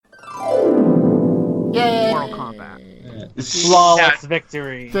Mortal Kombat. Flawless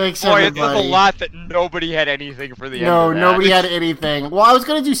victory. Thanks, Boy, everybody. there's a lot that nobody had anything for the end No, of that. nobody had anything. Well, I was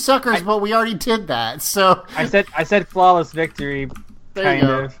gonna do suckers, but we already did that. So I said flawless victory. there you Kind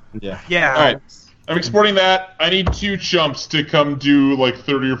go. of. Yeah. All right. I'm exporting that. I need 2 chumps to come do like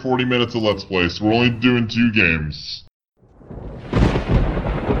 30 or 40 minutes of Let's Play, so we're only doing 2 games.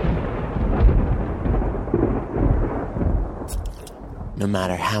 No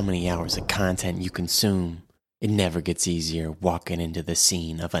matter how many hours of content you consume, it never gets easier walking into the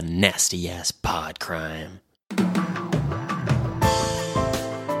scene of a nasty-ass pod crime.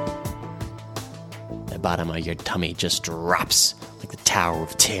 The bottom of your tummy just drops like the Tower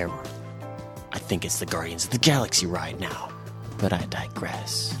of Terror. I think it's the Guardians of the Galaxy ride now, but I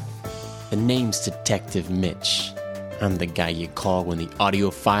digress. The name's Detective Mitch. I'm the guy you call when the audio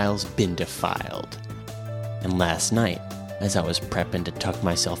file's been defiled. And last night, as I was prepping to tuck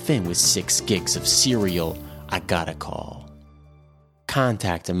myself in with 6 gigs of cereal, I got a call.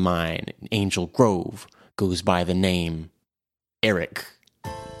 Contact of mine in Angel Grove goes by the name Eric.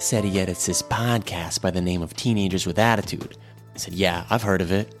 Said he edits this podcast by the name of Teenagers with Attitude. I said, yeah, I've heard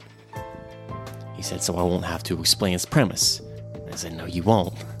of it. He said, so I won't have to explain its premise. I said, no, you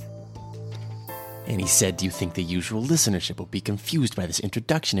won't. And he said, do you think the usual listenership will be confused by this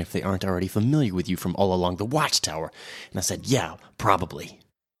introduction if they aren't already familiar with you from all along the Watchtower? And I said, yeah, probably.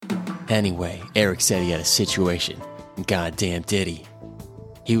 Anyway, Eric said he had a situation. And goddamn did he.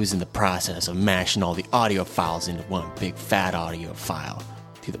 He was in the process of mashing all the audio files into one big fat audio file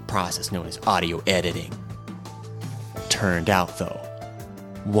through the process known as audio editing. Turned out, though,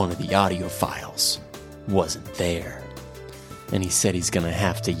 one of the audio files wasn't there. And he said he's gonna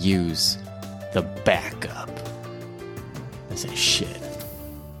have to use the backup. I said, shit,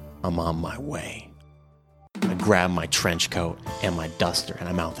 I'm on my way. I grab my trench coat and my duster and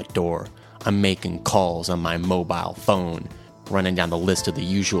I'm out the door. I'm making calls on my mobile phone, running down the list of the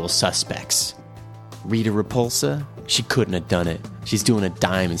usual suspects. Rita Repulsa? She couldn't have done it. She's doing a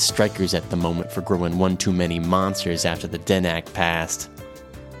dime in Strikers at the moment for growing one too many monsters after the Den Act passed.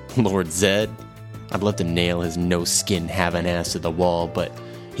 Lord Zed? I'd love to nail his no-skin having ass to the wall, but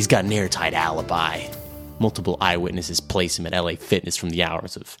he's got an airtight alibi. Multiple eyewitnesses place him at LA Fitness from the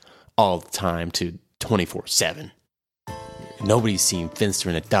hours of all the time to 24/7. Nobody's seen Finster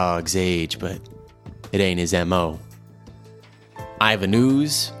in a dog's age, but it ain't his M.O. Ivan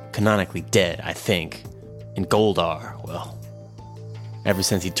Ooze, canonically dead, I think. And Goldar, well, ever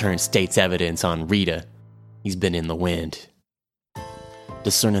since he turned state's evidence on Rita, he's been in the wind.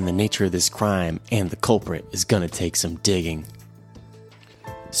 Discerning the nature of this crime and the culprit is gonna take some digging.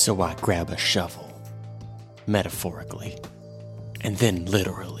 So I grab a shovel, metaphorically, and then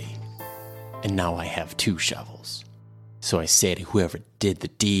literally. And now I have 2 shovels. So I say to whoever did the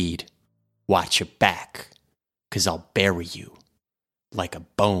deed, watch your back, 'cause I'll bury you like a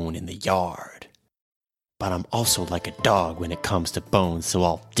bone in the yard. But I'm also like a dog when it comes to bones, so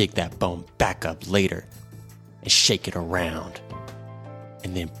I'll dig that bone back up later and shake it around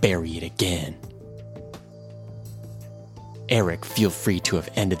and then bury it again. Eric, feel free to have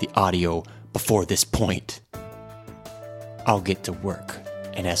ended the audio before this point. I'll get to work,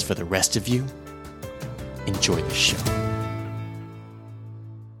 and as for the rest of you, enjoy the show.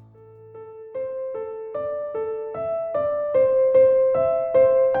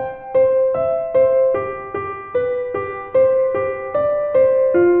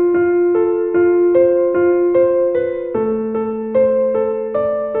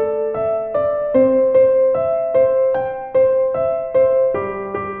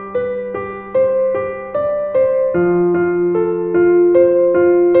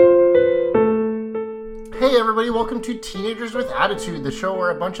 Hey everybody, welcome to Teenagers with Attitude, the show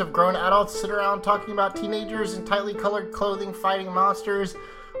where a bunch of grown adults sit around talking about teenagers in tightly colored clothing fighting monsters,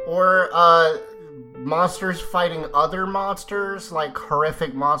 or monsters fighting other monsters, like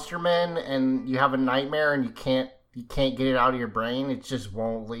horrific monster men, and you have a nightmare and you can't get it out of your brain. It just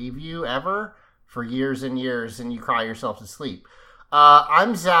won't leave you ever for years and years, and you cry yourself to sleep.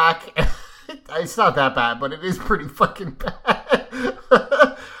 I'm Zach. It's not that bad, but it is pretty fucking bad.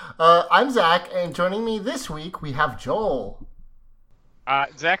 I'm Zach, and joining me this week, we have Joel.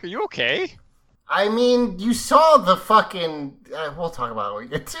 Zach, are you okay? I mean, you saw the fucking... we'll talk about it when we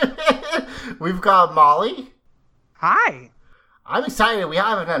get to it. We've got Molly. Hi. I'm excited. We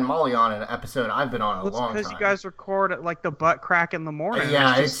haven't had Molly on an episode I've been on in a long time. It's because you guys record at like the butt crack in the morning.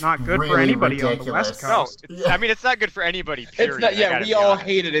 Yeah, it's just not good for really anybody ridiculous. on the West No, Coast. I mean it's not good for anybody. Period. It's not. Yeah, we all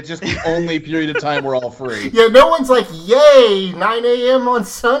hate it. It's just the only period of time we're all free. Yeah, no one's like, yay, 9 a.m. on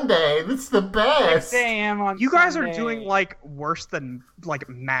Sunday. That's the best. 6 a.m. on You guys are Sunday. doing like worse than like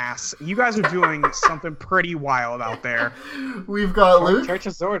mass. You guys are doing something pretty wild out there. We've got Luke. Church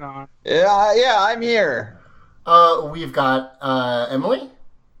of Zordon. Yeah, I'm here. We've got Emily.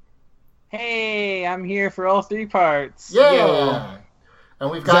 Hey, I'm here for all 3 parts. Yeah. Yo. And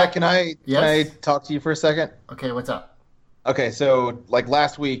we've got... Zach, can I Yes? talk to you for a second? Okay, what's up? Okay, so like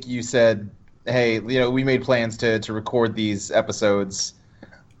last week you said, hey, we made plans to record these episodes.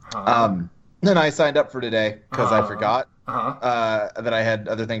 And I signed up for today because I forgot that I had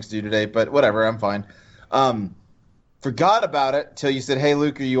other things to do today, but whatever, I'm fine. Forgot about it till you said, hey,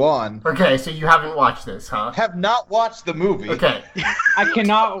 Luke, are you on? Okay, so you haven't watched this, huh? Have not watched the movie. Okay. I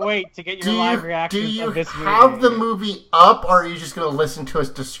cannot wait to get your live reaction do you of this movie. have the movie up, or are you just going to listen to us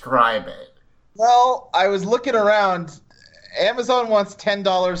describe it? Well, I was looking around. Amazon wants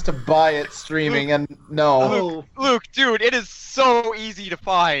 $10 to buy it streaming, and no. Luke, dude, it is so easy to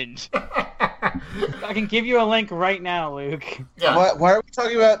find. I can give you a link right now, Luke. Yeah. Why are we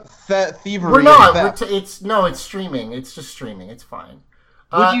talking about thievery? We're not. and theft? It's streaming. It's just streaming. It's fine.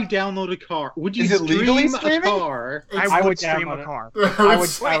 Would you download a car? Would you Is it legally stream a streaming? car? I would download stream a it. car.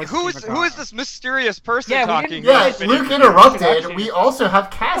 Wait, who is this mysterious person Yeah, we talking? didn't- Yeah, Yes, Luke it- interrupted. introduction. We also have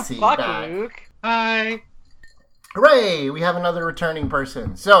Cassie Fuck, back. Luke. Hi. Hooray! We have another returning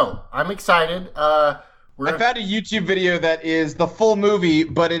person. So I'm excited. I We're found a YouTube video that is the full movie,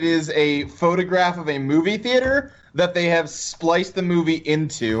 but it is a photograph of a movie theater that they have spliced the movie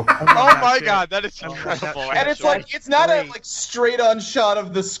into. Oh my shit. god, that is I love incredible. that And it's actually. like, it's not a great. like straight on shot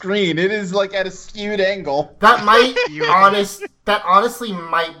of the screen. It is like at a skewed angle. that might Beautiful. that honestly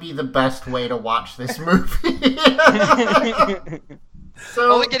might be the best way to watch this movie.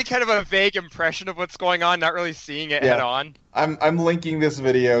 So only getting kind of a vague impression of what's going on, not really seeing it Yeah. head on. I'm linking this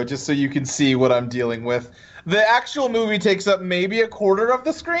video just so you can see what I'm dealing with. The actual movie takes up maybe a quarter of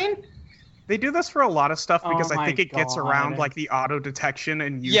the screen. They do this for a lot of stuff because Oh I think my it gets God. around like the auto detection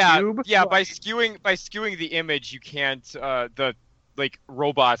in Yeah, YouTube. yeah. By skewing the image, you can't. The like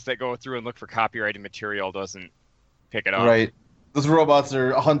robots that go through and look for copyrighted material doesn't pick it up. Right. Those robots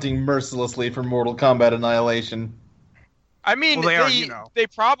are hunting mercilessly for Mortal Kombat Annihilation. I mean, Well, they are, you know. they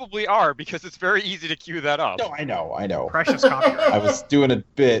probably are because it's very easy to cue that up. No, I know. Precious copyright. I was doing a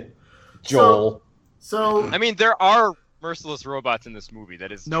bit, Joel. so I mean, there are merciless robots in this movie.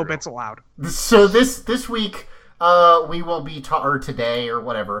 That is No true. bits allowed. this week we will be or today or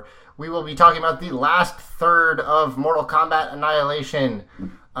whatever, we will be talking about the last third of Mortal Kombat Annihilation,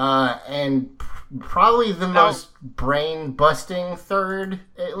 and probably the most brain busting third,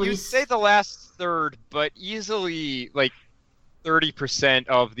 at You least. say the last third, but easily like 30%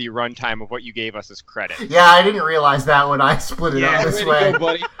 of the runtime of what you gave us is credit. Yeah, I didn't realize that when I split it Yeah, up this Way to way. go,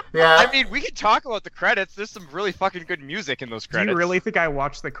 buddy. Yeah, I mean, we can talk about the credits. There's some really fucking good music in those Do credits. you really think I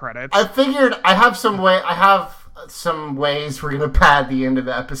watched the credits? I figured I have some ways we're gonna pad the end of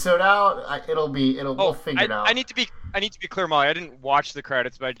the episode out. We'll figure it out. I need to be clear, Molly. I didn't watch the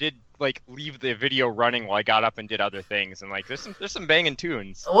credits, but I did like leave the video running while I got up and did other things. And like, there's some banging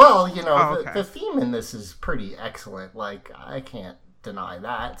tunes. Well, Oh, okay. the theme in this is pretty excellent. Like, I can't deny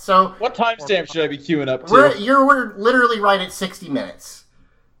that. So What timestamp should I be queuing up to? we're literally right at 60 minutes.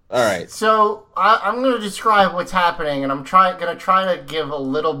 All right. So I'm going to describe what's happening, and I'm going to try to give a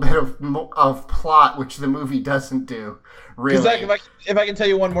little bit of plot, which the movie doesn't do. Really? Zach, if I can tell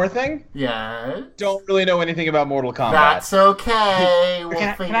you one more thing, Yeah. don't really know anything about Mortal Kombat. That's okay. We'll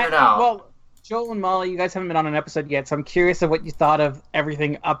Can figure I- it out. Well, Joel and Molly, you guys haven't been on an episode yet, so I'm curious of what you thought of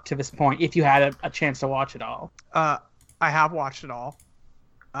everything up to this point, if you had a chance to watch it all. I have watched it all.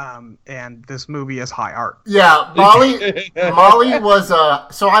 And this movie is high art. Yeah, Molly was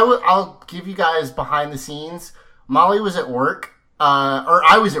so I'll give you guys behind the scenes. Molly was at work, or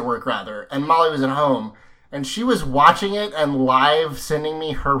I was at work rather, and Molly was at home, and she was watching it and live sending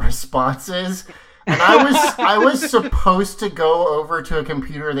me her responses. And I was supposed to go over to a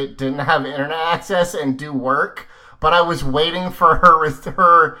computer that didn't have internet access and do work, but I was waiting for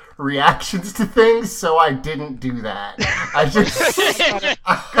her reactions to things, so I didn't do that. I just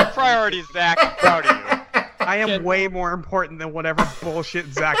Good priorities, Zach. I'm proud of you. I am way more important than whatever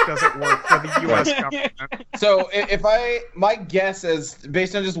bullshit Zach does at work for the U.S. government. So my guess is,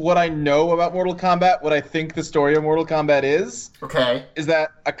 based on just what I know about Mortal Kombat, what I think the story of Mortal Kombat is okay.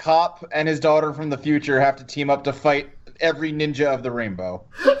 that a cop and his daughter from the future have to team up to fight every ninja of the rainbow.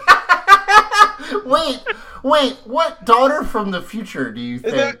 Wait, what daughter from the future do you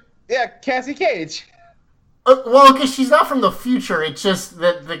think? Yeah, Cassie Cage. Well, because she's not from the future. It's just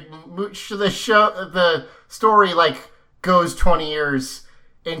that the story like goes 20 years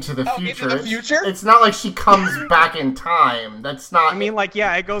into the future. Into the future? It's not like she comes back in time. That's not. I mean, like,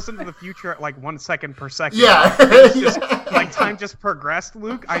 yeah, it goes into the future at like 1 second per second. Yeah. It's just, like, time just progressed,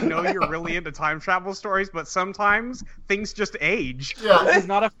 Luke. I know you're really into time travel stories, but sometimes things just age. Yeah. This is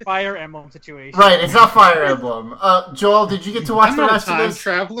not a Fire Emblem situation. Right, it's not Fire Emblem. Joel, did you get to watch I'm the not a rest of time this?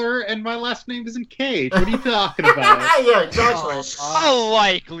 traveler, and my last name isn't Cage. What are you talking about? Yeah, exactly. A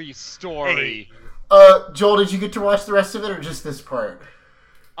likely story. Joel, did you get to watch the rest of it, or just this part?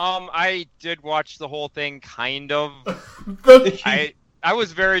 I did watch the whole thing, kind of. I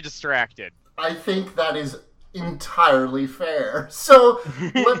was very distracted. I think that is entirely fair. So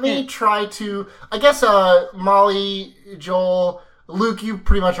let me try to. I guess Molly, Joel, Luke, you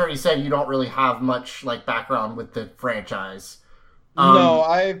pretty much already said you don't really have much like background with the franchise. No,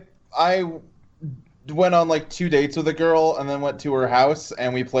 I went on like 2 dates with a girl, and then went to her house,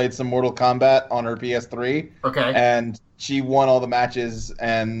 and we played some Mortal Kombat on her PS3. Okay. And she won all the matches,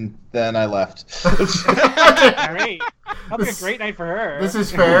 and then I left. Great. That'll be a great night for her. This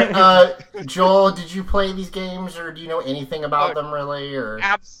is fair. Joel, did you play these games, or do you know anything about them really? Or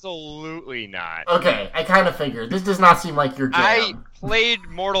Absolutely not. okay, I kind of figured this does not seem like your jam. I played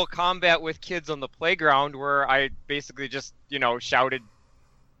Mortal Kombat with kids on the playground, where I basically just, shouted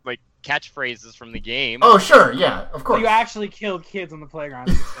like catchphrases from the game. Oh sure, yeah, of course. You actually killed kids on the playground.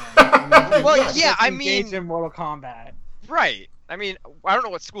 Well, yeah, I mean, engaged in Mortal Kombat. right. I mean, I don't know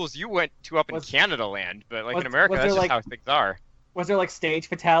what schools you went to up in Canada land, but like in was America, there, that's just like- how things are. Was there like stage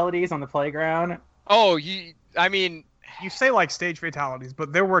fatalities on the playground? Oh, I mean, You say like stage fatalities,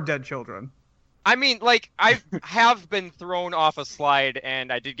 but there were dead children. like I have been thrown off a slide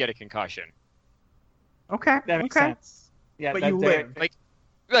and I did get a concussion. Okay. That makes okay. sense. Yeah, But that you did. lived.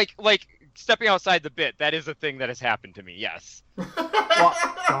 Like stepping outside the bit. That is a thing that has happened to me. Yes.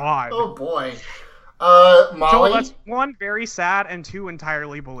 God. Oh boy. Molly. Joel, that's one, very sad, and two,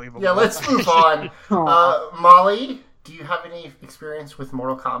 entirely believable. Yeah, let's move on. Molly, do you have any experience with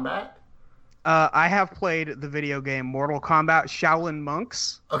Mortal Kombat? I have played the video game Mortal Kombat Shaolin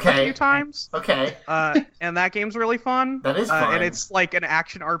Monks a Okay. few times. Okay. And that game's really fun. That is fun. And it's like an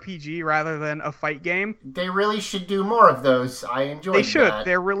action RPG rather than a fight game. They really should do more of those. I enjoyed They should. that.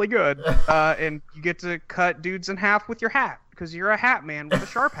 They're really good. And you get to cut dudes in half with your hat, because you're a hat man with a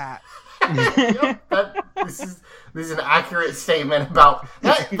sharp hat. Yep, this is an accurate statement about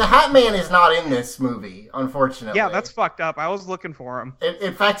that. The Hat Man is not in this movie, unfortunately. Yeah, that's fucked up. I was looking for him.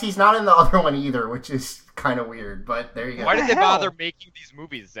 In fact, he's not in the other one either, which is kind of weird. But there you go. Why did they hell? bother making these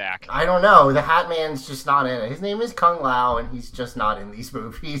movies, Zach? I don't know. The Hat Man's just not in it. His name is Kung Lao, and he's just not in these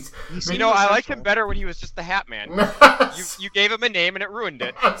movies. I liked him better when he was just the Hat Man. You gave him a name and it ruined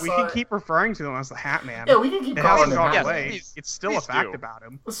it. I'm We sorry. can keep referring to him as the Hat Man. Yeah, we can keep It calling hasn't him gone Hat away. Man. It's still a please fact do. about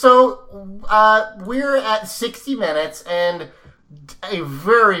him. So, we're at 60 minutes, and a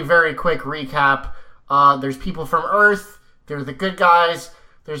very, very quick recap. There's people from Earth, they're the good guys.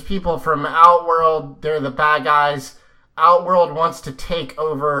 There's people from Outworld, they're the bad guys. Outworld wants to take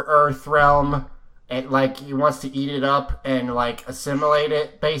over Earth realm, and, like, he wants to eat it up and, like, assimilate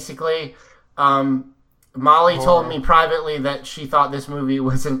it, basically. Molly told me privately that she thought this movie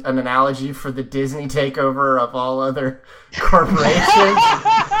was an analogy for the Disney takeover of all other corporations.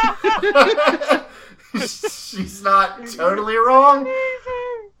 She's not totally wrong.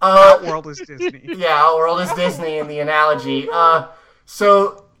 Outworld is Disney. Yeah, Outworld is Disney in the analogy.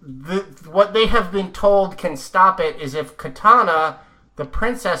 So what they have been told can stop it is if Katana, the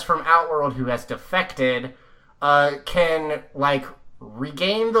princess from Outworld who has defected, can, like,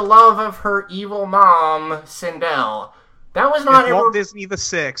 regain the love of her evil mom, Sindel. That was not If ever... Walt Disney the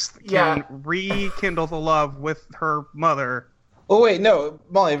Sixth can Yeah. rekindle the love with her mother. Oh wait, no,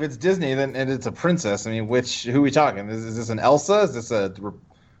 Molly. If it's Disney, then and it's a princess. I mean, who are we talking? Is this an Elsa? Is this a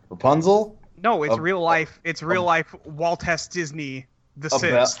Rapunzel? No, it's A- real life. It's real life Walt S. Disney the A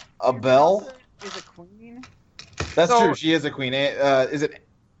Belle? Sixth. A Belle? Is a queen? That's So- true. She is a queen. Is it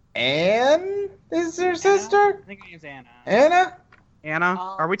Anne? Is her Anna? sister? I think her name's Anna. Anna? Anna,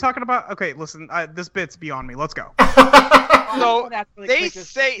 are we talking about? Okay, listen. This bit's beyond me. Let's go. So, That's really they quick, is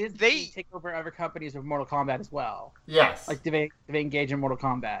say- Disney they- take over other companies of Mortal Kombat as well. Yes. Like, do they engage in Mortal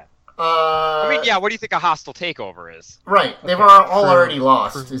Kombat? I mean, yeah. What do you think a hostile takeover is? Right. They've Okay. all already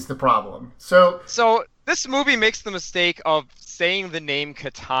lost, is the problem. So, So this movie makes the mistake of saying the name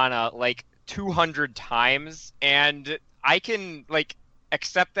Katana like 200 times, and I can like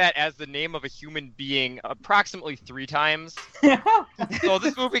accept that as the name of a human being approximately 3 times. So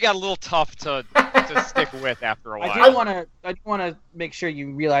this movie got a little tough to stick with after a while. I do want to make sure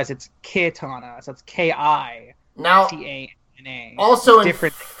you realize it's Kitana, so it's Kitana. Also, in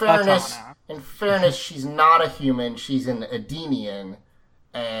Different fairness, she's not a human. She's an Edenian,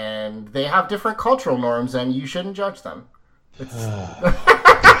 and they have different cultural norms, and you shouldn't judge them.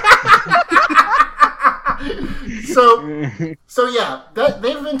 So yeah,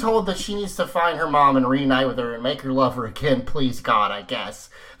 they've been told that she needs to find her mom and reunite with her and make her love her again. Please God, I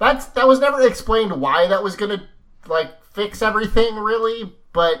guess that was never explained why that was gonna fix everything really.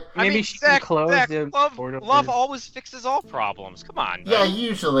 But maybe she can close the love always fixes all problems. Come on. Yeah,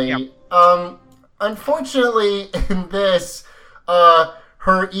 usually. Yep. Unfortunately, in this,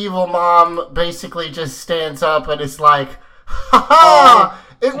 her evil mom basically just stands up and is like, "Ha ha!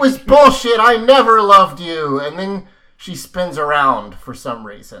 It was bullshit. I never loved you." And then she spins around for some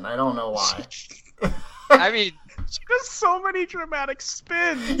reason. I don't know why. I mean, she does so many dramatic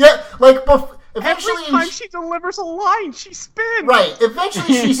spins. Yeah, eventually every time she delivers a line, she spins. Right.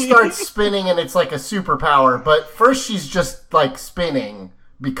 Eventually she starts spinning and it's like a superpower, but first she's just spinning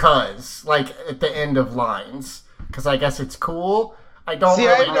because at the end of lines, because I guess it's cool. I don't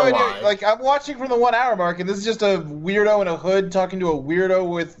really know why. I'm watching from the 1 hour mark, and this is just a weirdo in a hood talking to a weirdo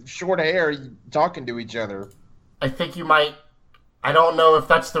with short hair talking to each other. I think you might. I don't know if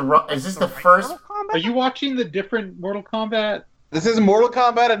that's is this the first? Are you watching the different Mortal Kombat? This is Mortal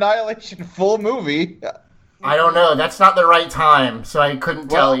Kombat Annihilation full movie. I don't know. That's not the right time, so I couldn't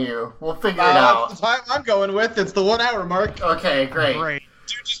tell you. We'll figure it out. That's the time I'm going with. It's the 1 hour mark. Okay, great.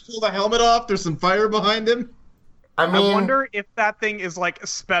 Dude just pull the helmet off. There's some fire behind him. I wonder if that thing is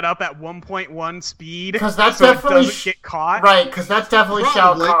sped up at 1.1 speed, because that's so definitely it doesn't get caught. Right, because that's definitely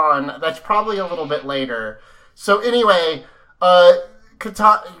Shao Kahn. That's probably a little bit later. So anyway,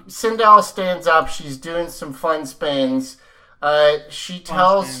 Sindel stands up. She's doing some fun spins. She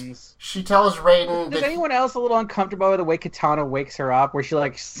tells Raiden. Is anyone else a little uncomfortable with the way Kitana wakes her up, where she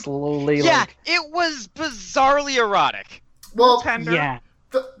slowly? Yeah, it was bizarrely erotic. Well, tender. Yeah.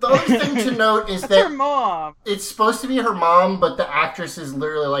 The other thing to note is That's that her mom. It's supposed to be her mom, but the actress is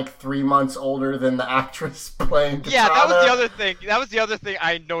literally 3 months older than the actress playing Kitana. Yeah, that was the other thing. That was the other thing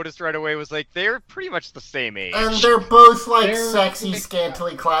I noticed right away was they're pretty much the same age. And they're both They're sexy,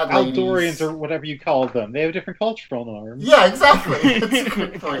 scantily clad ladies. Outdoorians or whatever you call them. They have different cultural norms. Yeah, exactly. That's a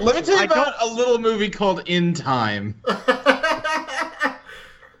good point. Let me tell you about a little movie called In Time. I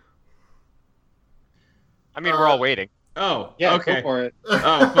mean, we're all waiting. Oh, Yeah, okay. go for it.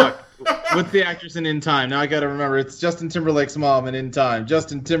 Oh, fuck. What's the actress in Time? Now I gotta remember. It's Justin Timberlake's mom in Time.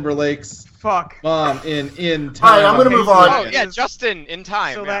 Justin Timberlake's mom in Time. Alright, I'm gonna move on. Oh, yeah, Justin in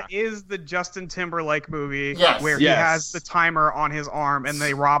Time. So that is the Justin Timberlake movie where Yes. he has the timer on his arm and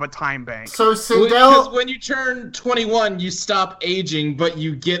they rob a time bank. So Because Sindel... when you turn 21, you stop aging, but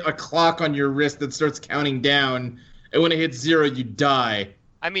you get a clock on your wrist that starts counting down, and when it hits 0, you die.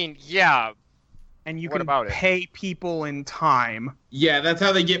 I mean, yeah. And you What can about it? pay people in time. Yeah, that's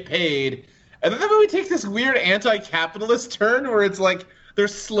how they get paid. And then the movie takes this weird anti-capitalist turn where it's they're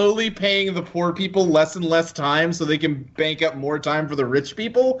slowly paying the poor people less and less time so they can bank up more time for the rich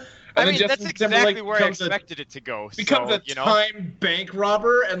people. And I mean, that's exactly where I expected it to go. Becomes a time bank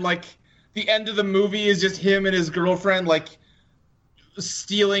robber, and the end of the movie is just him and his girlfriend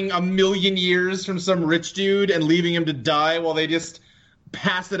stealing 1 million years from some rich dude and leaving him to die while they just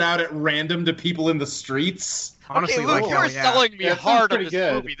pass it out at random to people in the streets. Honestly, Luke, you're selling me hard on this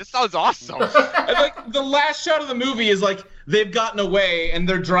movie. This sounds awesome. And the last shot of the movie is they've gotten away and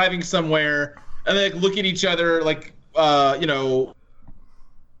they're driving somewhere and they look at each other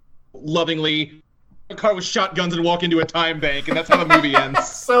lovingly. A car with shotguns and walk into a time bank, and that's how the movie ends.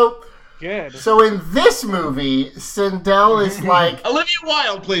 So good. So in this movie, Sindel is Olivia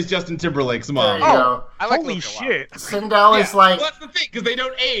Wilde plays Justin Timberlake's mom. There you go. I like Holy shit. Sindel is well, that's the thing, because they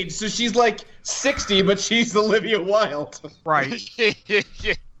don't age, so she's 60, but she's Olivia Wilde. Right.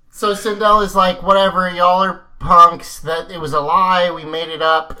 So Sindel is whatever, y'all are punks, that it was a lie, we made it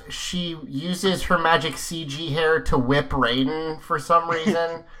up. She uses her magic CG hair to whip Raiden for some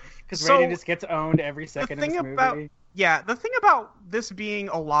reason. Because Raiden just gets owned every second of this movie. The thing about this being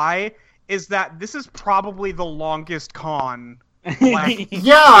a lie is that this is probably the longest con in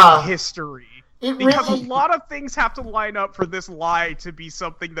history. Because a lot of things have to line up for this lie to be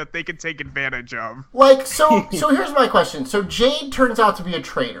something that they can take advantage of. So here's my question. So Jade turns out to be a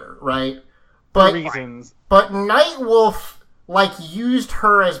traitor, right? But reasons. But Nightwolf used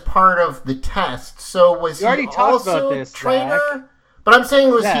her as part of the test. So was he also a traitor? But I'm saying,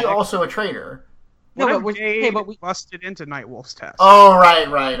 was he also a traitor? But we busted into Nightwolf's test. Oh,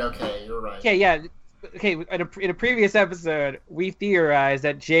 right. Okay, you're right. Okay, yeah. Okay, in a previous episode, we theorized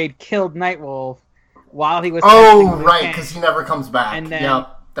that Jade killed Nightwolf while he was. Oh, right, because he never comes back. And then,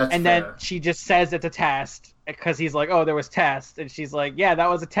 that's fair. Then she just says it's a test because he's like, "Oh, there was test," and she's like, "Yeah, that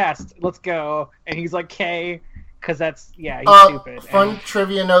was a test. Let's go." And he's like, "Okay," because he's stupid. Fun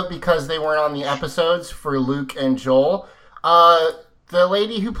trivia note because they weren't on the episodes for Luke and Joel. The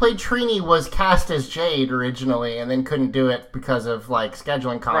lady who played Trini was cast as Jade originally, and then couldn't do it because of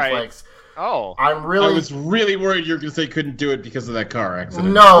scheduling conflicts. Right. Oh, I was really worried you were going to say couldn't do it because of that car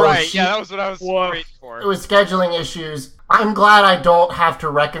accident. No, right? Yeah, that was what I was waiting for. It was scheduling issues. I'm glad I don't have to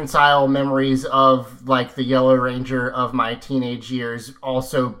reconcile memories of the Yellow Ranger of my teenage years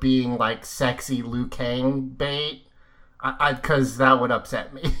also being sexy Liu Kang bait, because that would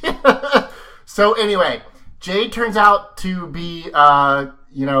upset me. So anyway. Jade turns out to be, lying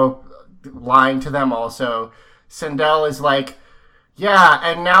to them also. Sindel is like, yeah,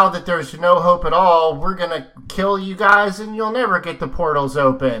 and now that there's no hope at all, we're gonna kill you guys and you'll never get the portals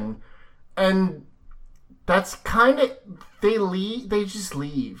open. And that's kind of... They just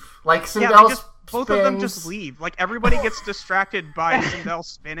leave. Sindel both of them just leave. Everybody gets distracted by Sindel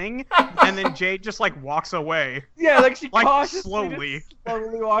spinning, and then Jade just walks away. Yeah, she slowly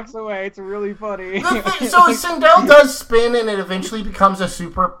walks away. It's really funny. So Sindel does spin, and it eventually becomes a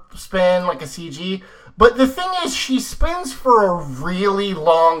super spin, like a CG. But the thing is, she spins for a really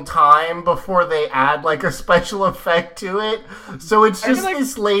long time before they add a special effect to it. So it's just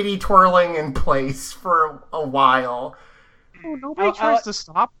this lady twirling in place for a while. Oh, nobody tries to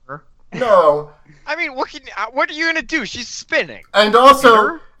stop her. No. I mean, what are you gonna do? She's spinning. And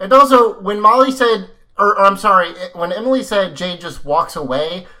also, when Molly said, when Emily said Jade just walks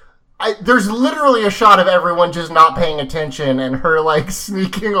away, there's literally a shot of everyone just not paying attention and her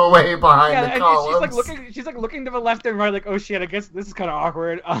sneaking away behind the columns. She's looking to the left and right, oh shit, I guess this is kind of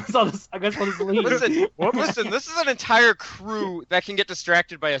awkward. I guess I'll just leave. Listen, this is an entire crew that can get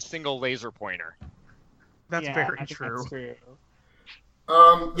distracted by a single laser pointer. That's very true. That's true.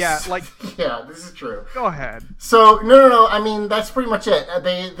 Yeah, this is true. Go ahead. So, no, I mean, that's pretty much it.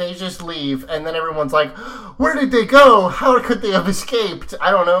 They just leave, and then everyone's like, where did they go? How could they have escaped?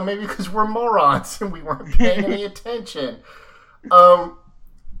 I don't know, maybe because we're morons and we weren't paying any attention.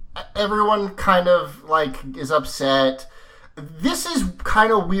 Everyone kind of, is upset. This is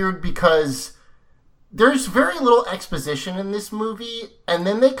kind of weird because there's very little exposition in this movie, and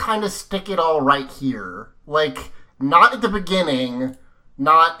then they kind of stick it all right here. Not at the beginning...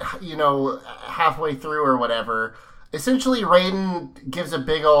 Not, halfway through or whatever. Essentially, Raiden gives a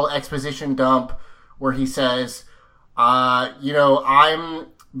big old exposition dump where he says, I'm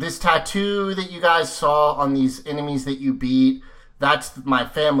this tattoo that you guys saw on these enemies that you beat. That's my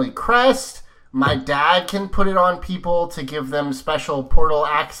family crest. My dad can put it on people to give them special portal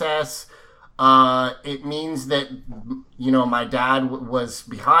access. It means that, my dad was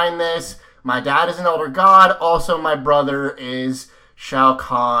behind this. My dad is an elder god. Also, my brother is... Shao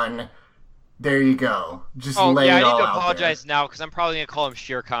Kahn. There you go. Just lay it all out. I need to apologize now because I'm probably gonna call him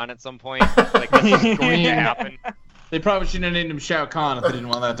Shere Khan at some point. This is going to happen. They probably shouldn't have named him Shao Kahn if they didn't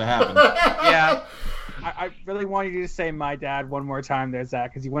want that to happen. Yeah. I really wanted you to say my dad one more time there,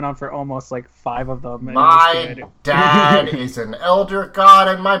 Zach, because you went on for almost 5 of them. My dad is an elder god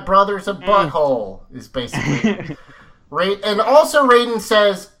and my brother's a butthole, is basically... And also Raiden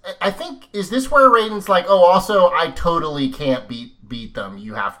says, I think, is this where Raiden's also, I totally can't beat them.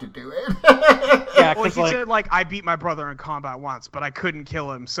 You have to do it. Yeah, well, he said, I beat my brother in combat once, but I couldn't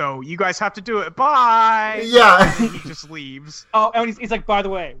kill him, so you guys have to do it. Bye! Yeah. And he just leaves. Oh, and he's like, by the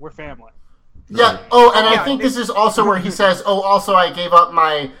way, we're family. Yeah. Oh, and I think this is also where he says, also I gave up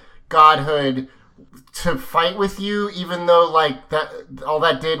my godhood to fight with you, even though, that all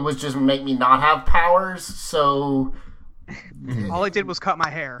that did was just make me not have powers, so... All I did was cut my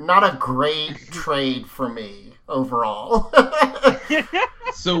hair. Not a great trade for me overall.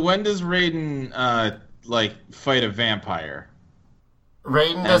 So when does Raiden fight a vampire?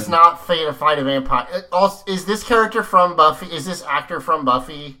 Raiden does not fight a vampire. Is this character from Buffy? Is this actor from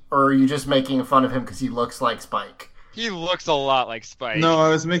Buffy, or are you just making fun of him because he looks like Spike? He looks a lot like Spike. No, I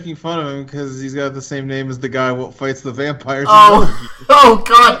was making fun of him because he's got the same name as the guy who fights the vampires. Oh,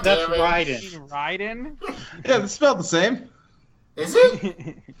 god damn it. That's Raiden. Yeah, it's spelled the same. Is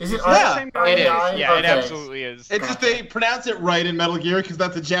it? Is it? Yeah, it is. Yeah, it absolutely is. It's just they pronounce it right in Metal Gear because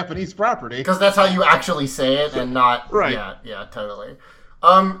that's a Japanese property. Because that's how you actually say it and not... Right. Yeah, totally.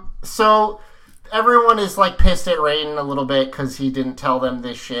 So everyone is pissed at Raiden a little bit because he didn't tell them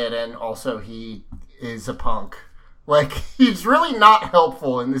this shit, and also he is a punk. He's really not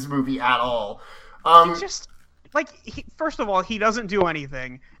helpful in this movie at all. Just like first of all, he doesn't do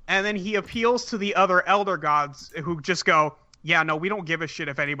anything, and then he appeals to the other Elder Gods who just go, yeah, no, we don't give a shit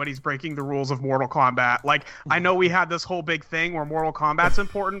if anybody's breaking the rules of Mortal Kombat. Like, I know we had this whole big thing where Mortal Kombat's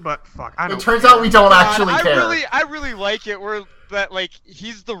important, but fuck, I don't. It turns out we don't actually care. I really like it where that like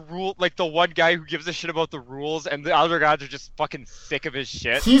he's the the one guy who gives a shit about the rules, and the other guys are just fucking sick of his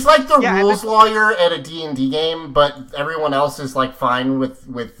shit. He's like the rules lawyer at a D&D game, but everyone else is like fine with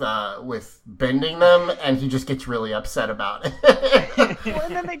bending them, and he just gets really upset about it. Well,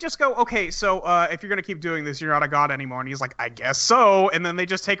 and then they just go, okay, so if you're gonna keep doing this, you're not a god anymore. And he's like, I guess so. And then they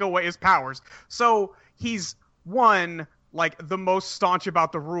just take away his powers. So he's like the most staunch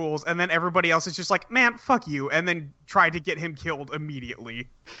about the rules, and then everybody else is just like, man, fuck you, and then tried to get him killed immediately.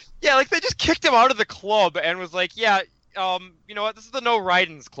 Yeah, like they just kicked him out of the club and was like, yeah, you know what, this is the No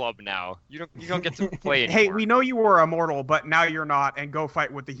Raidens club now. You don't get to play anymore. Hey, we know you were immortal, but now you're not, and go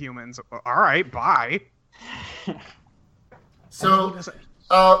fight with the humans. All right, bye. So,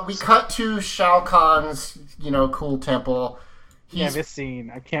 we cut to Shao Kahn's, cool temple. This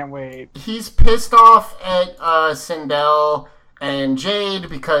scene. I can't wait. He's pissed off at Sindel and Jade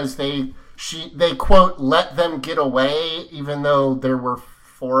because they quote let them get away, even though there were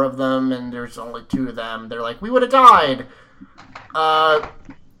 4 of them and there's only 2 of them. They're like, we would have died.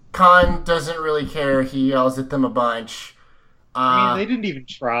 Khan doesn't really care. He yells at them a bunch. I mean, they didn't even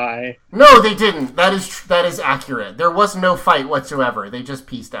try. No, they didn't. That is accurate. There was no fight whatsoever. They just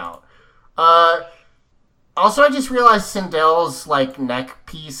pieced out. Also, I just realized Sindel's, neck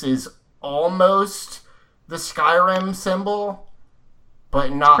piece is almost the Skyrim symbol,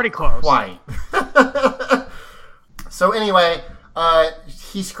 but not pretty close. Quite. So anyway,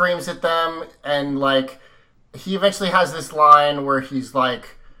 he screams at them, and, he eventually has this line where he's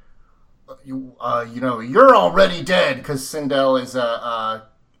like, you're already dead, because Sindel is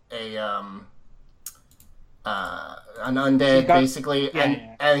an undead, basically,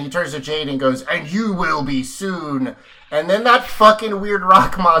 and he turns to Jade and goes, and you will be soon. And then that fucking weird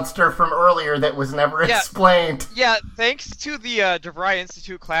rock monster from earlier that was never explained. Yeah, thanks to the DeVry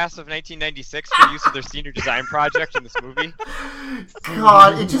Institute class of 1996 for use of their senior design project in this movie.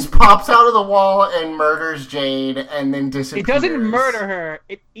 God, it just pops out of the wall and murders Jade and then disappears. It doesn't murder her,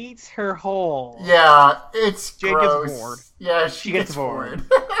 it eats her whole. Yeah, it's Jade gross. gets bored. Yeah, she gets bored.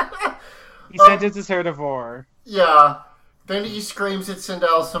 He sentences her to vor. Yeah. Then he screams at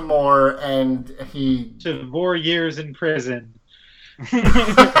Sindel some more, and he... To 4 years in prison.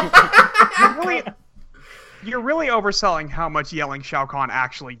 You're really overselling how much yelling Shao Kahn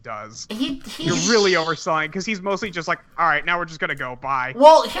actually does. You're really overselling, because he's mostly just like, alright, now we're just gonna go, bye.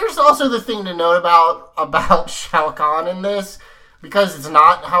 Well, here's also the thing to note about Shao Kahn in this, because it's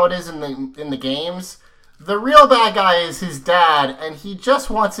not how it is in the games. The real bad guy is his dad, and he just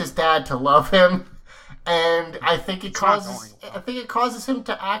wants his dad to love him. And I think it causes him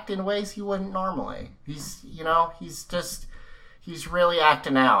to act in ways he wouldn't normally. He's really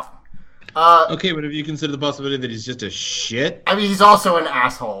acting out. Okay, but have you considered the possibility that he's just a shit? I mean, he's also an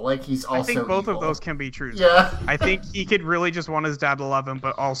asshole. He's also I think both evil. of those can be true. Yeah. I think he could really just want his dad to love him,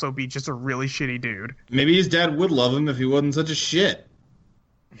 but also be just a really shitty dude. Maybe his dad would love him if he wasn't such a shit.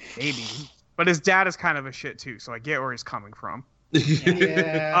 Maybe. But his dad is kind of a shit too, so I get where he's coming from.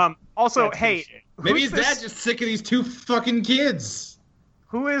 Yeah. Also, hey, maybe his dad's just sick of these 2 fucking kids.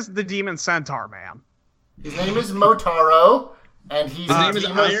 Who is the demon centaur man? His name is Motaro, and his name is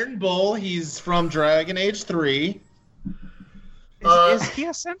Iron Bull. He's from Dragon Age 3. Is he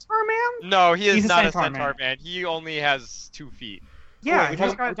a centaur man? No, he's not a centaur man. He only has 2 feet. Yeah,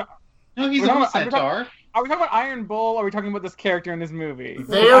 no, he's not a centaur. Are we talking about Iron Bull, or are we talking about this character in this movie?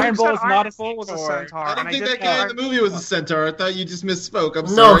 Iron Bull is not a centaur. I don't think that guy in the movie was a centaur. I thought you just misspoke. I'm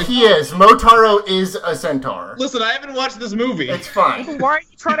sorry. No, he is. Motaro is a centaur. Listen, I haven't watched this movie. It's fine. Why are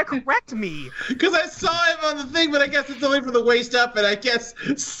you trying to correct me? Because I saw him on the thing, but I guess it's only from the waist up, and I guess,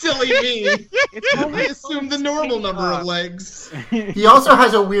 silly me, I assumed the normal number of legs. He also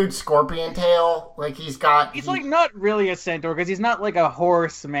has a weird scorpion tail. He's not really a centaur, because he's not like a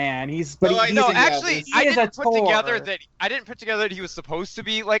horseman. I didn't put together that he was supposed to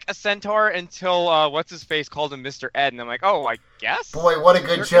be like a centaur until what's his face called him Mr. Ed, and I'm like, oh, I guess. Boy, what a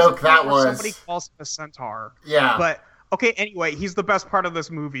good joke that was. Somebody calls him a centaur. Yeah. But okay, anyway, he's the best part of this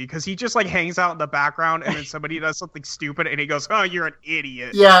movie because he just hangs out in the background, and then somebody does something stupid, and he goes, "Oh, you're an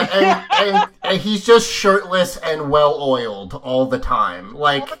idiot." Yeah, and he's just shirtless and well oiled all the time.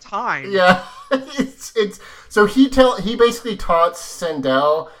 All the time. Yeah. It's so he basically taunts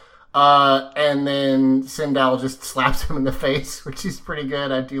Sindel And then Sindel just slaps him in the face, which is pretty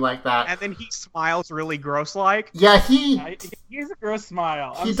good. I do like that. And then he smiles really gross-like. Yeah, he has a gross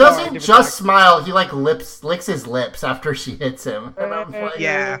smile. He doesn't just smile. He like licks his lips after she hits him. And I'm like,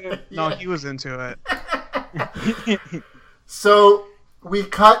 yeah. No, he was into it. So we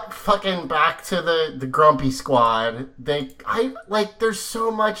cut fucking back to the Grumpy Squad. There's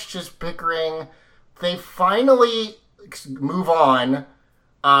so much just bickering. They finally move on.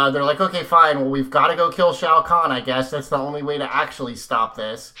 They're like, okay, fine. Well, we've got to go kill Shao Kahn, I guess. That's the only way to actually stop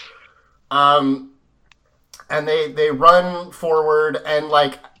this. And they run forward, and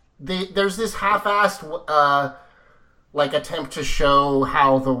like there's this half-assed attempt to show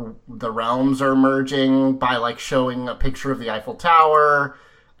how the realms are merging by like showing a picture of the Eiffel Tower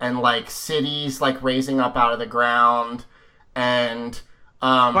and like cities like raising up out of the ground. And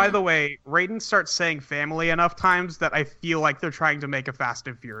by the way, Raiden starts saying family enough times that I feel like they're trying to make a Fast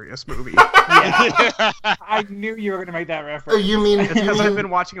and Furious movie. Yeah. I knew you were going to make that reference. Because I've been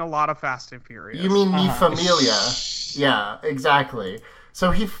watching a lot of Fast and Furious. You mean Mi Familia? Yeah, exactly.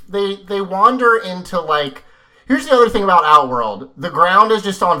 So they wander into like. Here's the other thing about Outworld: the ground is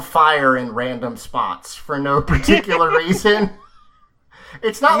just on fire in random spots for no particular reason.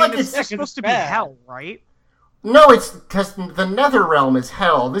 It's not it's supposed to be hell, right? No, it's because the Nether Realm is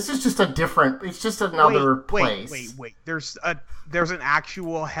hell. This is just it's just another place. Wait. There's an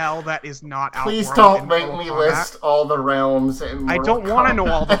actual hell that is not Outworld. Please don't make me list all the realms in Mortal I don't want to know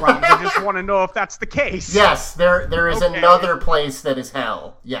all the realms. I just want to know if that's the case. Yes, there is another place that is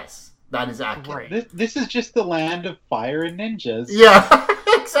hell. Yes, that is accurate. Right. This is just the land of fire and ninjas. Yeah,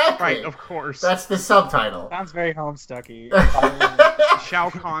 exactly. Right, of course. That's the subtitle. Sounds very Homestucky. Shao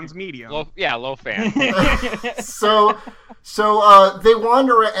Kahn's medium. Low fan. So they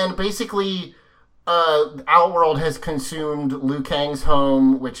wander, and basically Outworld has consumed Liu Kang's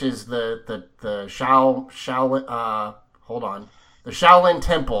home, which is the Shaolin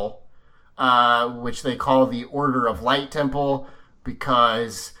Temple, which they call the Order of Light Temple,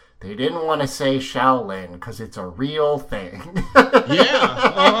 because they didn't want to say Shaolin because it's a real thing.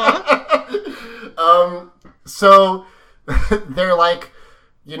 Yeah. So they're like,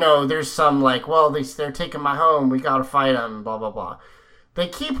 there's some like, well, they're taking my home. We gotta fight them. Blah blah blah. They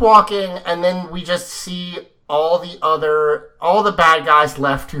keep walking, and then we just see all the bad guys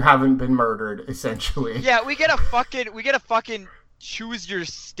left who haven't been murdered. Essentially. Yeah, we get a fucking choose your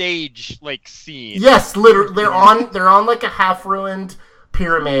stage like scene. Yes, literally, they're on like a half ruined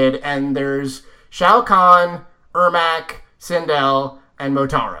pyramid, and there's Shao Kahn, Ermac, Sindel, and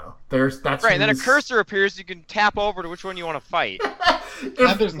Motaro. That's right. And then a cursor appears. You can tap over to which one you want to fight.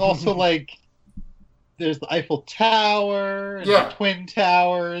 And there's also there's the Eiffel Tower and the Twin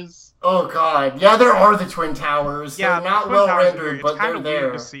Towers. Oh god, yeah, there are the Twin Towers. Yeah, they're not well rendered, but they're there.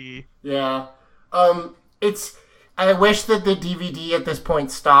 Weird to see. Yeah, I wish that the DVD at this point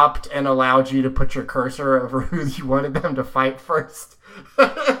stopped and allowed you to put your cursor over who you wanted them to fight first.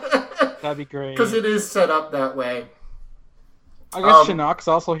 That'd be great. Because it is set up that way. I guess Shinnok's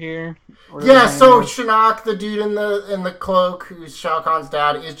also here. Yeah, so Shinnok, the dude in the cloak, who's Shao Kahn's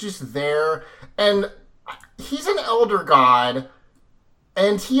dad, is just there, and he's an elder god,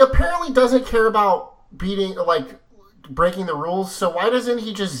 and he apparently doesn't care about breaking the rules. So why doesn't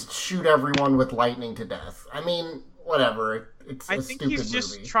he just shoot everyone with lightning to death? I mean, whatever. I think he's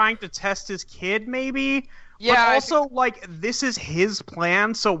just trying to test his kid, maybe. Yeah. But also, this is his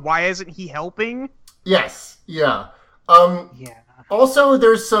plan, so why isn't he helping? Yes. Yeah. Yeah. Also,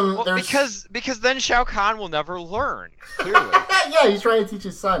 there's because then Shao Kahn will never learn. Clearly. Yeah, he's trying to teach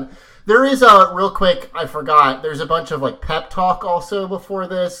his son. There is real quick. I forgot. There's a bunch of pep talk also before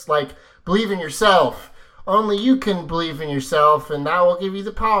this, believe in yourself. Only you can believe in yourself, and that will give you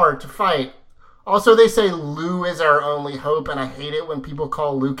the power to fight. Also, they say Liu is our only hope, and I hate it when people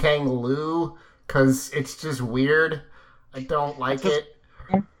call Liu Kang Liu because it's just weird. I don't like it.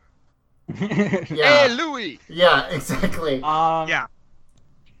 Yeah. Hey, Louis. Yeah, exactly. Yeah.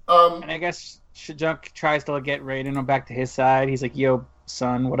 And I guess Shijunk tries to get Raiden back to his side. He's like, "Yo,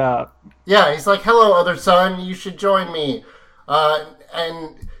 son, what up?" Yeah, he's like, "Hello, other son. You should join me."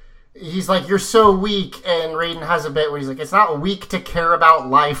 And he's like, "You're so weak." And Raiden has a bit where he's like, "It's not weak to care about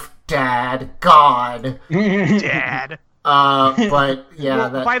life, Dad. God, Dad." But yeah.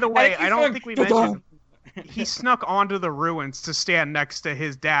 By the way, I don't think we mentioned. He snuck onto the ruins to stand next to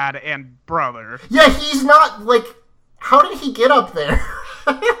his dad and brother. Yeah, he's not, how did he get up there?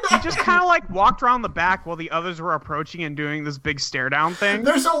 He just kind of, walked around the back while the others were approaching and doing this big stare-down thing.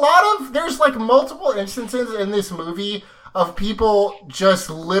 There's multiple instances in this movie of people just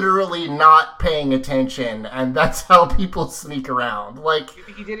literally not paying attention, and that's how people sneak around. Like,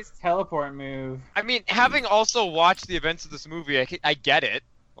 he did his teleport move. I mean, having also watched the events of this movie, I get it.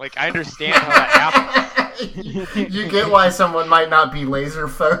 Like, I understand how that happens. You get why someone might not be laser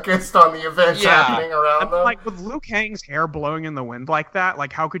focused on the events happening around them. Like, with Liu Kang's hair blowing in the wind like that,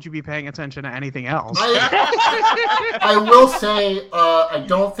 like, how could you be paying attention to anything else? I will say, I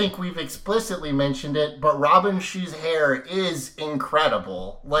don't think we've explicitly mentioned it, but Robin Shu's hair is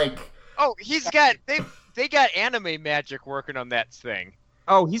incredible. Like, oh, they got anime magic working on that thing.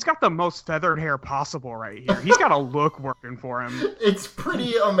 Oh, he's got the most feathered hair possible right here. He's got a look working for him. It's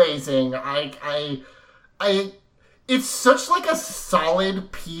pretty amazing. It's such like a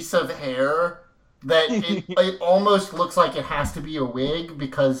solid piece of hair that it almost looks like it has to be a wig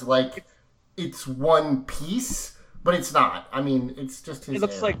because like it's one piece, but it's not. I mean, it's just his. It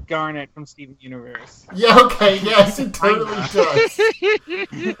looks hair. like Garnet from Steven Universe. Yeah. Okay. Yes, it totally does.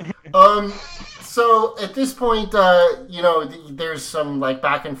 So at this point, there's some like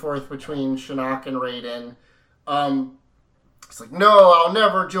back and forth between Shinnok and Raiden. It's like, no, I'll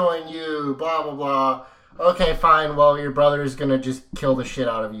never join you. Blah blah blah. Okay, fine. Well, your brother is gonna just kill the shit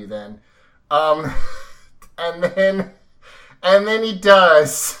out of you then. And then he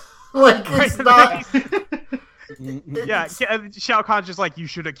does. Like it's not. Yeah, Shao Kahn's just like, you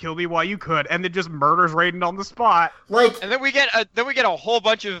should have killed me while you could, and then just murders Raiden on the spot. Like, and then we get a whole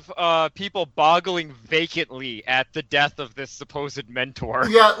bunch of people boggling vacantly at the death of this supposed mentor.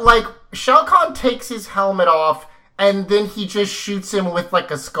 Yeah, like Shao Kahn takes his helmet off, and then he just shoots him with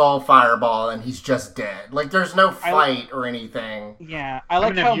like a skull fireball, and he's just dead. Like, there's no fight or anything. Yeah, I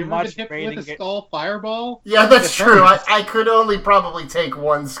like how you much hit Raiden with a skull fireball. Yeah, that's true. I could only probably take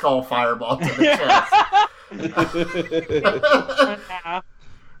one skull fireball to the chest.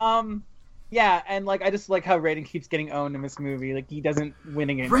 Yeah, and like I just like how Raiden keeps getting owned in this movie. Like he doesn't win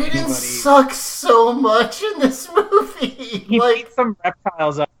against Raiden anybody. sucks so much in this movie. He beats some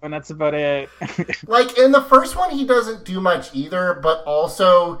reptiles up, and that's about it. Like in the first one, he doesn't do much either. But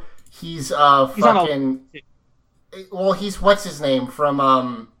also, he's fucking. Well, he's what's his name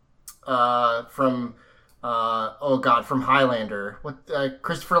from from Highlander, with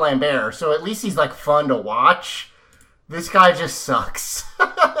Christopher Lambert. So at least he's like fun to watch. This guy just sucks.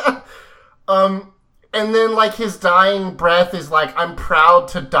 And then like his dying breath is like, "I'm proud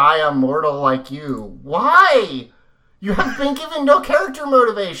to die a mortal like you." Why? You have been given no character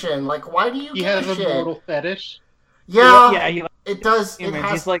motivation. Like, why do you He give has a a shit? mortal fetish. Yeah, it does. It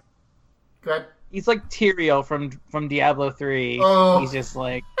has. He's like, go ahead. He's like Tyrael from Diablo 3. Oh. He's just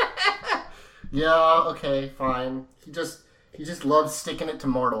like. Yeah. Okay. Fine. He just loves sticking it to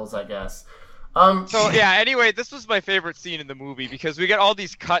mortals, I guess. So yeah, anyway, this was my favorite scene in the movie because we get all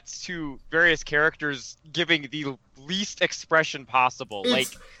these cuts to various characters giving the least expression possible.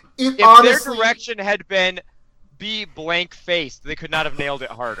 If their direction had been be blank faced, they could not have nailed it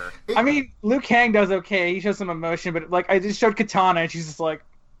harder. I mean, Liu Kang does okay. He shows some emotion, but like I just showed Katana, and she's just like,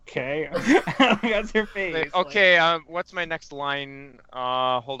 okay, that's her face. Okay, what's my next line?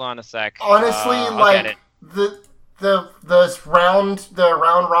 Hold on a sec. Honestly, like the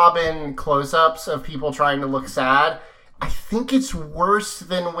round robin close-ups of people trying to look sad, I think it's worse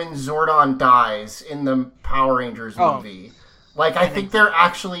than when Zordon dies in the Power Rangers movie. Like, I think they're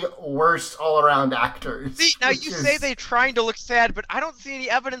actually worse all-around actors. See, now you say they're trying to look sad, but I don't see any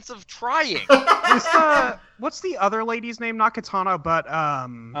evidence of trying. What's the other lady's name? Not Katana, but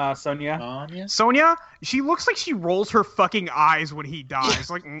Sonya. Sonya? She looks like she rolls her fucking eyes when he dies.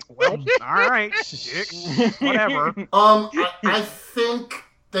 Like, well, alright, whatever. I think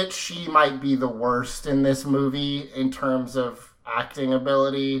that she might be the worst in this movie in terms of acting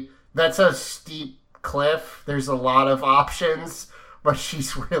ability. That's a steep cliff. There's a lot of options, but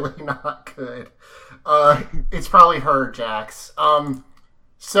she's really not good. It's probably her, Jax.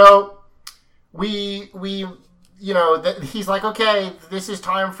 So we he's like, okay, this is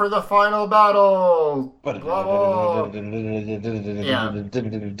time for the final battle. Blah, blah. Yeah.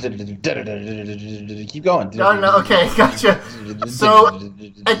 Keep going. No, okay, gotcha. So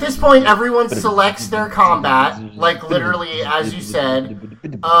at this point, everyone selects their combat, like literally, as you said.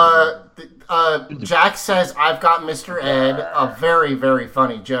 Jack says, "I've got Mr. Ed," a very, very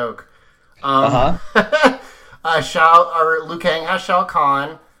funny joke. Liu Kang has Shao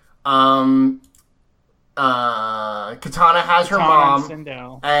Kahn. Katana has her mom,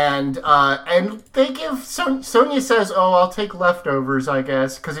 and they give Sonya says, "Oh, I'll take leftovers, I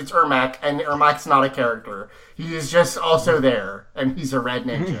guess," because it's Ermac, and Ermac's not a character. He is just also there, and he's a red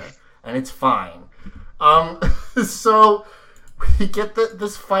ninja, and it's fine. So we get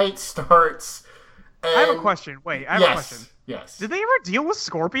this fight starts, I have a question. Wait, I have a question. Yes. Did they ever deal with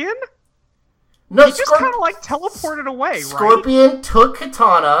Scorpion? No, he just kind of like teleported away, Scorpion took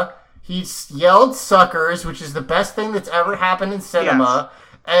Katana. He yelled "suckers," which is the best thing that's ever happened in cinema. Yes.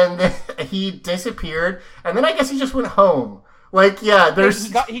 And then he disappeared. And then I guess he just went home. Like, yeah, there's...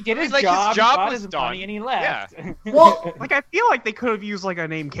 He did his job, his job got was his done. money, and he left. Yeah. Well, like, I feel like they could have used, like, a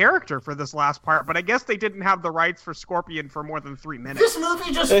named character for this last part, but I guess they didn't have the rights for Scorpion for more than 3 minutes. This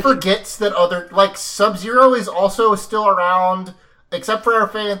movie just forgets that other... Like, Sub-Zero is also still around, except for our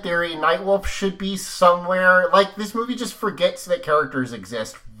fan theory. Nightwolf should be somewhere. Like, this movie just forgets that characters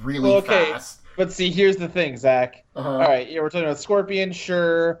exist really fast. But see, here's the thing, Zach. All right, we're talking about Scorpion,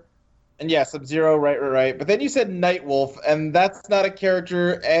 sure... And yeah, Sub-Zero, right. But then you said Nightwolf, and that's not a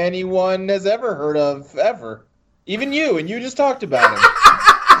character anyone has ever heard of, ever. Even you, and you just talked about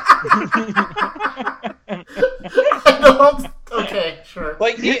him. Okay, sure.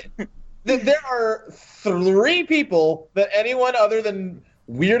 Like, there are 3 people that anyone other than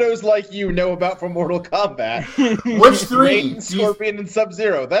weirdos like you know about from Mortal Kombat. Which 3? Raiden, Scorpion, and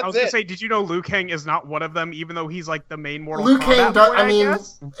Sub-Zero. That's it. I was going to say, did you know Liu Kang is not one of them, even though he's like the main Mortal Liu Kombat Kang I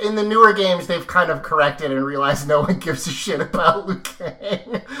guess? In the newer games, they've kind of corrected and realized no one gives a shit about Liu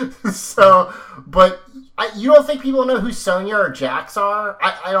Kang. So, but you don't think people know who Sonya or Jax are?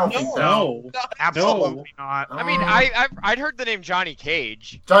 I don't think so. No, absolutely not. I mean, I'd heard the name Johnny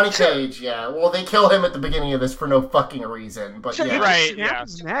Cage. Johnny Cage, yeah. Well, they kill him at the beginning of this for no fucking reason, but yeah. Right, yeah.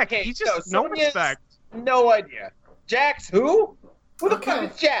 Neck. He just no respect. No idea. Jax who? Who the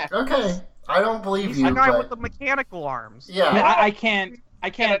fuck is Jax? Okay. I don't believe He's you. the guy with the mechanical arms. Yeah. I can't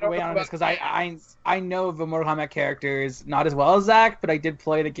weigh on this because I know the Mortal Kombat characters not as well as Zach, but I did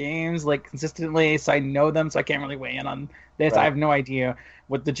play the games like consistently, so I know them. So I can't really weigh in on this. Right. I have no idea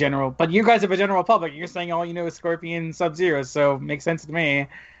what the general. But you guys are the general public. You're saying all you know is Scorpion, Sub-Zero, so it makes sense to me.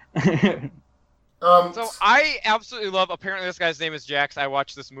 So I absolutely love. Apparently, this guy's name is Jax. I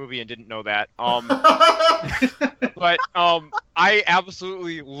watched this movie and didn't know that. But I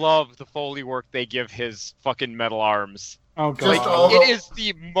absolutely love the Foley work they give his fucking metal arms. Oh god! Like, it is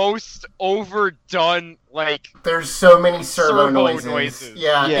the most overdone. Like, there's so many servo noises.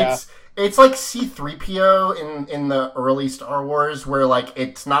 Yeah. It's like C-3PO in the early Star Wars, where like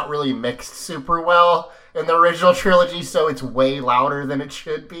it's not really mixed super well in the original trilogy, so it's way louder than it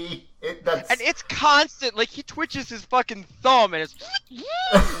should be. And it's constant. Like, he twitches his fucking thumb, and it's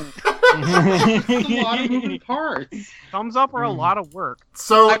a lot of moving parts. Thumbs up are a lot of work.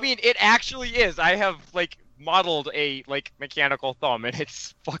 So I mean, it actually is. I have like modeled a mechanical thumb, and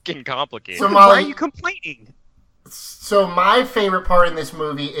it's fucking complicated. So why are you complaining? So my favorite part in this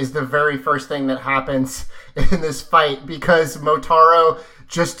movie is the very first thing that happens in this fight, because Motaro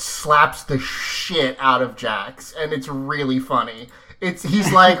just slaps the shit out of Jax, and it's really funny.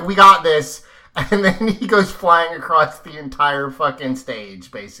 He's like, we got this, and then he goes flying across the entire fucking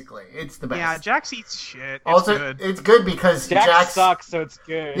stage, basically. It's the best. Yeah, Jax eats shit. It's good because Jax sucks, so it's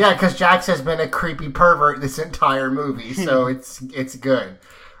good. Yeah, because Jax has been a creepy pervert this entire movie, so it's good.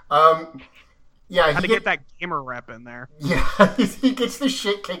 Yeah, had to get that gamer rep in there. Yeah, he gets the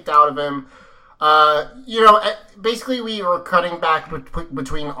shit kicked out of him. Basically we were cutting back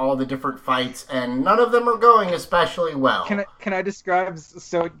between all the different fights, and none of them are going especially well. Can I describe?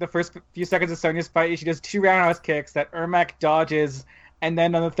 So the first few seconds of Sonya's fight, she does 2 roundhouse kicks that Ermac dodges, and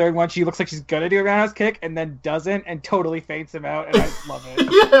then on the third one, she looks like she's gonna do a roundhouse kick, and then doesn't, and totally faints him out, and I love it.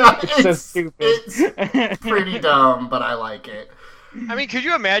 Yeah, it's so stupid. It's pretty dumb, but I like it. I mean, could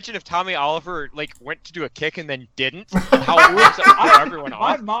you imagine if Tommy Oliver went to do a kick and then didn't? How worse that would throw everyone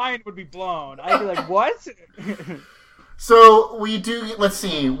off? My mind would be blown. I'd be like, what? So we do. Let's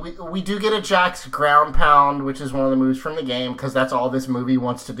see. We do get a Jax ground pound, which is one of the moves from the game, because that's all this movie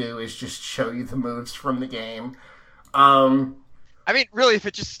wants to do is just show you the moves from the game. I mean, really, if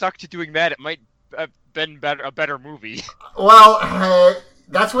it just stuck to doing that, it might have been a better movie. Well.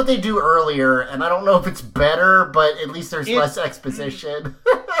 That's what they do earlier, and I don't know if it's better, but at least there's less exposition.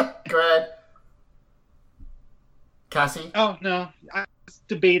 Go ahead. Cassie? Oh, no. I was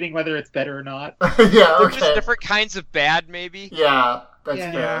debating whether it's better or not. Yeah, okay. They're just different kinds of bad, maybe? Yeah, that's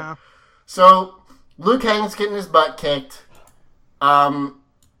good. Yeah. So, Liu Kang's getting his butt kicked. Kind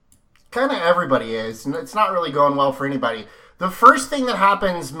of everybody is, and it's not really going well for anybody. The first thing that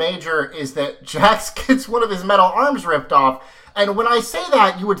happens major is that Jax gets one of his metal arms ripped off. And when I say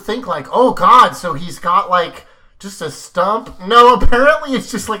that, you would think like, oh god, so he's got like just a stump? No, apparently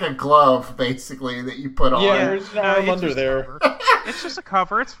it's just like a glove, basically, that you put on. Yeah, there's an arm under there. It's just a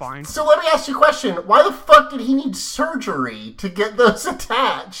cover, it's fine. So let me ask you a question. Why the fuck did he need surgery to get those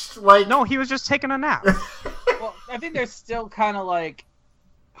attached? Like, no, he was just taking a nap. Well, I think they're still kind of like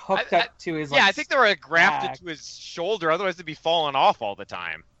hooked up to his. I think they were grafted to his shoulder. Otherwise, they'd be falling off all the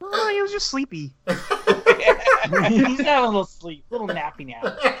time. Oh, he was just sleepy. He's got a little sleep, little nappy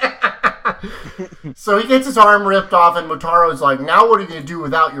nap. So he gets his arm ripped off, and Motaro's like, "Now what are you gonna do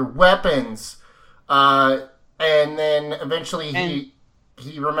without your weapons?" And then eventually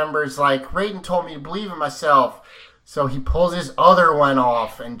he remembers, like, Raiden told me to believe in myself. So he pulls his other one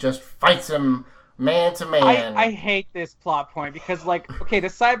off and just fights him man to man. I hate this plot point because, like, okay, the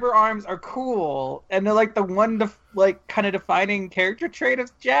cyber arms are cool, and they're like the one kind of defining character trait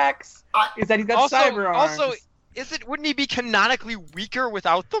of Jax is that he's got cyber arms. Also, wouldn't he be canonically weaker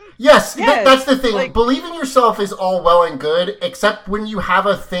without them? Yes. That's the thing. Like, believe in yourself is all well and good, except when you have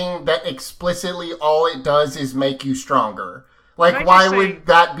a thing that explicitly all it does is make you stronger. Like, why would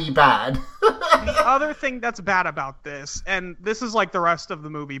that be bad? The other thing that's bad about this, and this is like the rest of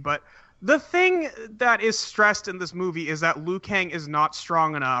the movie, but the thing that is stressed in this movie is that Liu Kang is not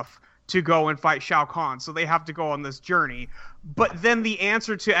strong enough to go and fight Shao Kahn, so they have to go on this journey. But then the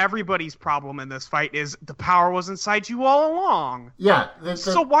answer to everybody's problem in this fight is the power was inside you all along. Yeah.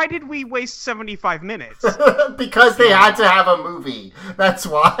 So why did we waste 75 minutes? Because they had to have a movie. That's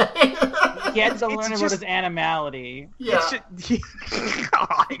why. He had to learn about his animality. Yeah.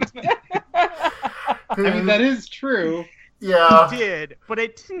 I mean, that is true. Yeah. He did, but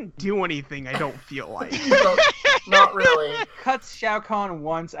it didn't do anything, I don't feel like. Not really. Cuts Shao Kahn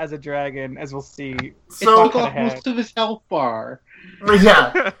once as a dragon, as we'll see. So took off most of his health bar.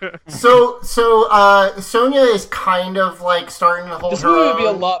 Yeah. So Sonya is kind of like starting to hold her own. This movie would be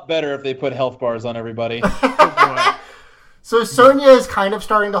a lot better if they put health bars on everybody. So Sonya is kind of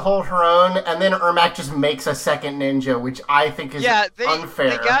starting to hold her own, and then Ermac just makes a second ninja, which I think is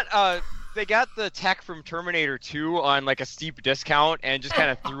unfair. They got the tech from Terminator 2 on like a steep discount and just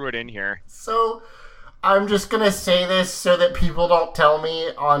kind of threw it in here. So I'm just going to say this so that people don't tell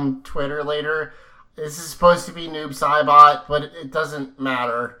me on Twitter later. This is supposed to be Noob Saibot, but it doesn't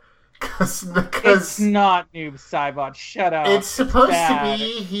matter. Because it's not Noob Saibot. Shut up. It's supposed to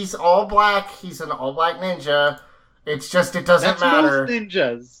be. He's all black. He's an all black ninja. It's just it doesn't matter. Most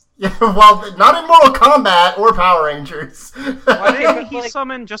ninjas. Yeah, well, not in Mortal Kombat or Power Rangers. Why didn't he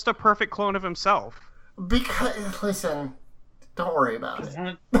summon just a perfect clone of himself? Because, listen, don't worry about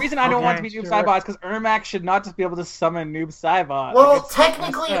it. The reason I don't want it to be Noob Saibot is because Ermac should not just be able to summon Noob Saibot. Well, like,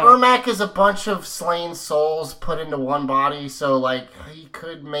 technically, Ermac is a bunch of slain souls put into one body, so, like, he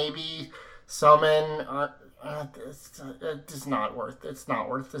could maybe summon... it's not worth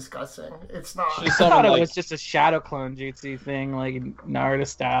discussing. It's not. I thought it was just a shadow clone jutsu thing, like Naruto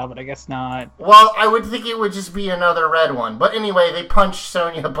style, but I guess not. Well, I would think it would just be another red one. But anyway, they punch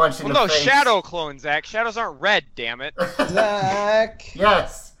Sonya a bunch in the face. No, shadow clones, Zach. Shadows aren't red, damn it. Zach.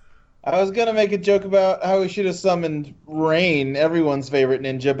 Yes. I was gonna make a joke about how we should have summoned Rain, everyone's favorite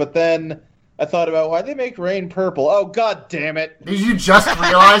ninja, but then I thought about why they make Rain purple. Oh, god damn it! Did you just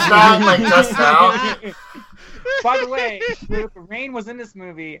realize that, like, just now? By the way, Rain was in this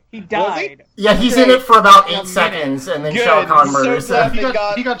movie. He died. Yeah, he's in it for about 8 seconds, and then Shao Kahn murders him.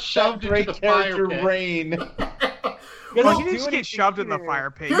 He got shoved into the fire pit. Rain. Well, he didn't just get shoved in the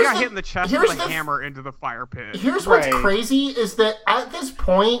fire pit. He got hit in the chest with a hammer into the fire pit. Here's what's crazy is that at this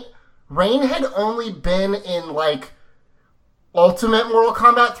point, Rain had only been in, like, Ultimate Mortal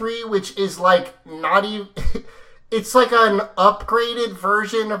Kombat 3, which is, like, not even... It's like an upgraded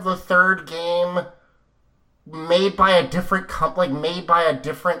version of the third game made by a different made by a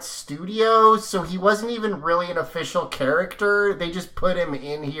different studio, so he wasn't even really an official character. They just put him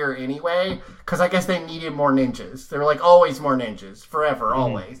in here anyway, because I guess they needed more ninjas. They were like, always more ninjas. Forever,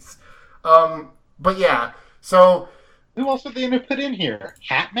 always. But yeah, so... Who else would they put in here?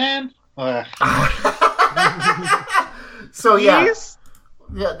 Hatman? So yeah,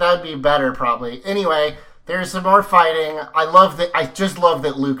 that'd be better probably. Anyway, there's some more fighting. I just love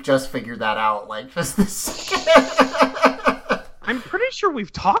that Luke just figured that out. Like, just this. I'm pretty sure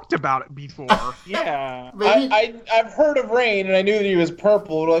we've talked about it before. Yeah. I've heard of Rain, and I knew that he was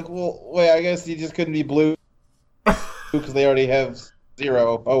purple. Like, well, wait, I guess he just couldn't be blue because they already have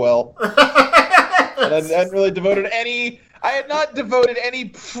Zero. Oh well. And I hadn't really devoted any. I had not devoted any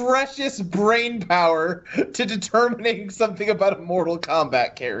precious brain power to determining something about a Mortal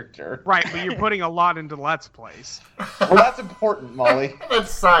Kombat character. Right, but you're putting a lot into Let's Plays. Well, that's important, Molly. That's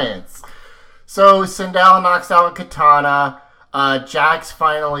science. So Sindel knocks out a katana. Jax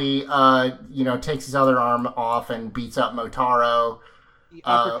finally, takes his other arm off and beats up Motaro. He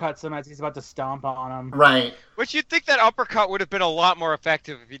uppercuts him as he's about to stomp on him. Right. Which you'd think that uppercut would have been a lot more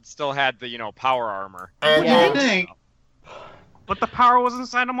effective if he'd still had the, power armor. And then... But the power was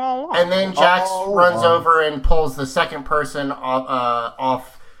inside him all along. And then Jax runs over and pulls the second person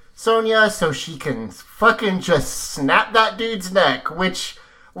off Sonya so she can fucking just snap that dude's neck, which,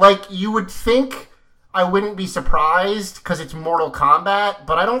 like, you would think I wouldn't be surprised because it's Mortal Kombat,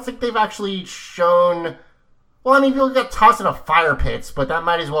 but I don't think they've actually shown... Well, I mean, people get tossed into fire pits, but that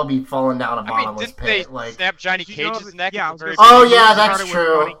might as well be falling down a bottomless pit. They snap Johnny Cage's neck? Yeah, that's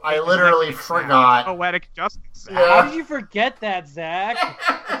true. I literally forgot. Poetic justice. Yeah. How did you forget that, Zach?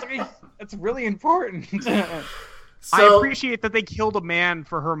 It's really important. I appreciate that they killed a man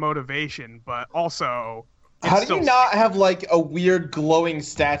for her motivation, but also... How do you not have, like, a weird glowing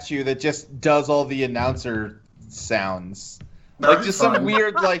statue that just does all the announcer sounds? Like, just some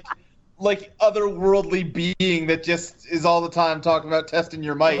weird, like otherworldly being that just is all the time talking about testing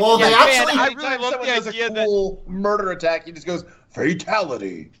your might. Well, they actually... I really love the idea that... murder attack, he just goes,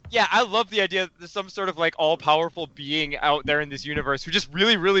 fatality. Yeah, I love the idea that there's some sort of, like, all-powerful being out there in this universe who just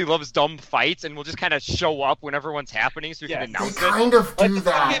really, really loves dumb fights and will just kind of show up whenever one's happening so you can announce it. They kind of do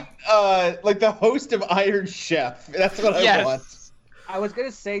that. Like the host of Iron Chef. That's what I want. I was going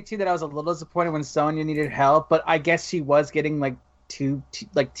to say, too, that I was a little disappointed when Sonya needed help, but I guess she was getting, like,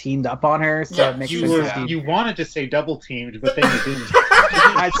 teamed up on her, so it makes sense. You wanted to say double teamed, but then you didn't.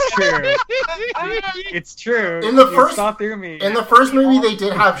 That's true. It's true. In the first movie, they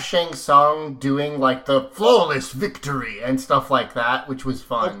did have Shang Tsung doing like the flawless victory and stuff like that, which was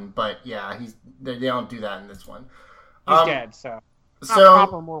fun. But yeah, they don't do that in this one. He's dead, so it's not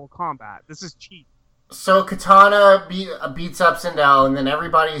proper Mortal Kombat. This is cheap. So Katana beats up Sindel, and then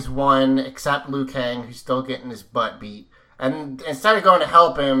everybody's won except Liu Kang, who's still getting his butt beat. And instead of going to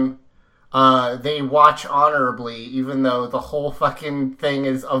help him, they watch honorably, even though the whole fucking thing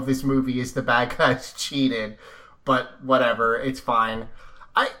of this movie is the bad guys cheated. But whatever, it's fine.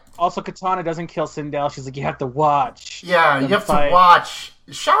 Also, Katana doesn't kill Sindel. She's like, you have to watch. Yeah, you have to watch.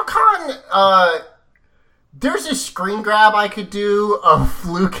 Shao Kahn, there's a screen grab I could do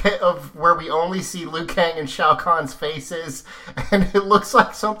of where we only see Liu Kang and Shao Kahn's faces, and it looks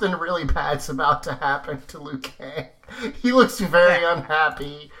like something really bad's about to happen to Liu Kang. He looks very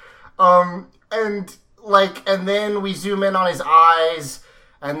unhappy. And then we zoom in on his eyes,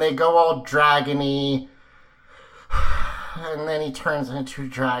 and they go all dragony, and then he turns into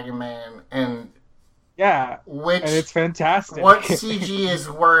Dragon Man, and and it's fantastic. What CG is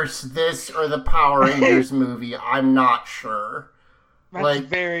worse, this or the Power Rangers movie? I'm not sure. That's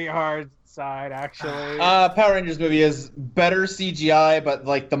very hard side, actually. Power Rangers movie is better CGI, but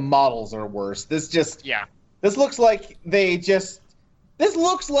like the models are worse. This looks like this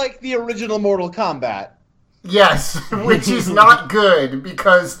looks like the original Mortal Kombat. Yes, which is not good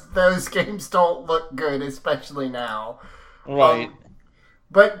because those games don't look good, especially now. Right.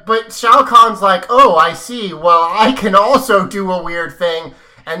 But Shao Kahn's like, oh, I see. Well, I can also do a weird thing.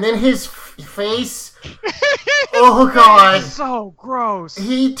 And then his face... oh, God. It's so gross.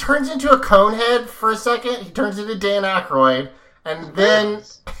 He turns into a Conehead for a second. He turns into Dan Aykroyd. And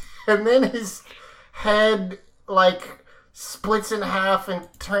then his head, like, splits in half and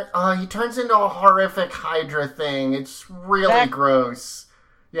he turns into a horrific Hydra thing. It's really gross.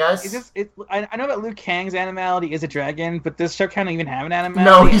 Yes? I know that Liu Kang's animality is a dragon, but this show can't even have an animality.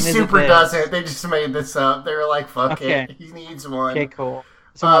 No, he super doesn't. They just made this up. They were like, fuck it. He needs one. Okay, cool.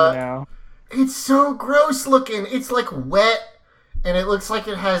 So it's so gross looking. It's like wet, and it looks like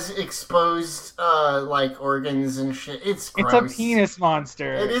it has exposed like organs and shit. It's gross. It's a penis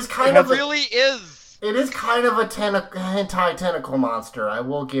monster. It is kind of. It really is. It is kind of a hentai tentacle monster. I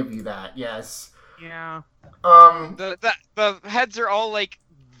will give you that. Yes. Yeah. The heads are all like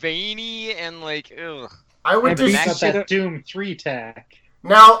veiny and like ugh. I would just that Doom 3 tack.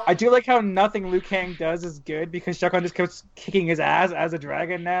 Now I do like how nothing Liu Kang does is good because Shao Kahn just keeps kicking his ass as a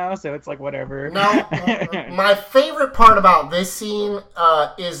dragon now, so it's like whatever. Now, my favorite part about this scene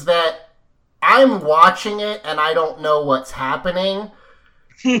is that I'm watching it and I don't know what's happening.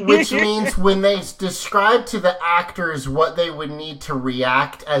 Which means when they describe to the actors what they would need to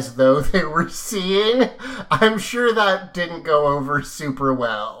react as though they were seeing, I'm sure that didn't go over super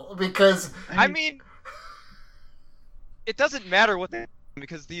well. Because... I mean, it doesn't matter what they...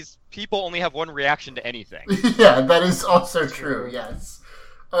 because these people only have one reaction to anything. Yeah, that is also true, yes.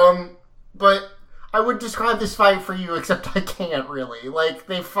 But... I would describe this fight for you, except I can't really. Like,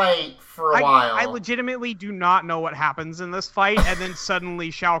 they fight for a while. I legitimately do not know what happens in this fight, and then suddenly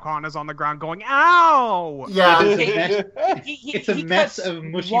Shao Kahn is on the ground going, ow! Yeah. It's a mess of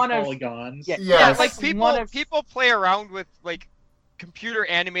mushy polygons. Yes. Like, people play around with, like,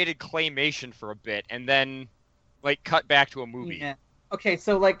 computer-animated claymation for a bit, and then, like, cut back to a movie. Yeah. Okay,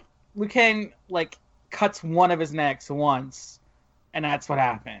 so, like, Liu Kang, like, cuts one of his necks once, and that's what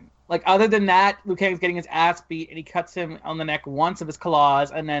happened. Like, other than that, Liu Kang's getting his ass beat, and he cuts him on the neck once with his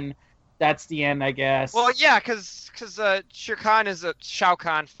claws, and then that's the end, I guess. Well, yeah, because Shao Kahn is a Shao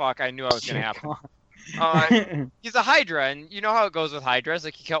Kahn. Fuck, I knew I was gonna happen. He's a Hydra, and you know how it goes with Hydras.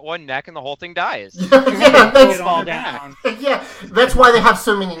 Like, you cut one neck, and the whole thing dies. Yeah, that's why they have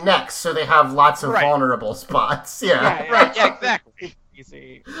so many necks, so they have lots of vulnerable spots. Yeah, right. Yeah, exactly.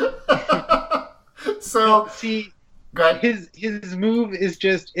 Easy. So see. His move is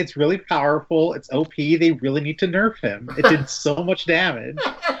just, it's really powerful, it's OP, they really need to nerf him. It did so much damage.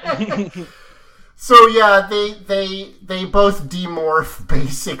 So yeah, they both demorph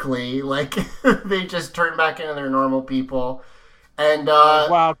basically, like they just turn back into their normal people. And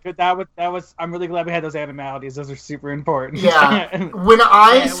wow, good. That was I'm really glad we had those animalities. Those are super important. Yeah. When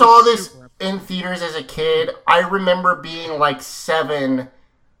I saw this in theaters as a kid, I remember being like 7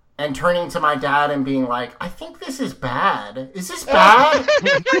 and turning to my dad and being like, I think this is bad. Is this bad?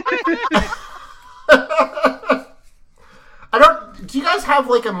 Do you guys have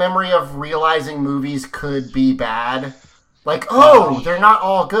like a memory of realizing movies could be bad? Like, they're not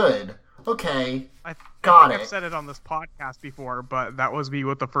all good. Okay. Got it. I've said it on this podcast before, but that was me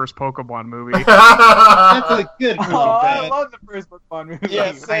with the first Pokemon movie. That's a good movie. I love the first Pokemon movie.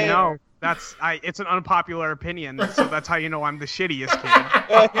 Yes, I know. It's an unpopular opinion, so that's how you know I'm the shittiest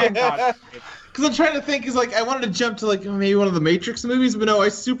kid. Because I'm trying to think, I wanted to jump to maybe one of the Matrix movies, but no, I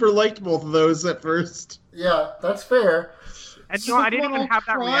super liked both of those at first. Yeah, that's fair. And I didn't even have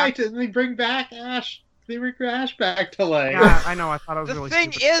that reaction. And they bring back Ash. They bring Ash back to life. Yeah, I know. I thought it was the really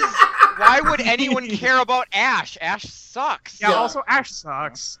thing stupid. is, why would anyone care about Ash? Ash sucks. Yeah, also Ash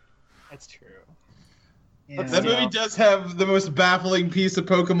sucks. That's true. Yeah. That movie does have the most baffling piece of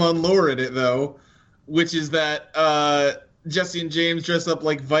Pokemon lore in it, though, which is that Jesse and James dress up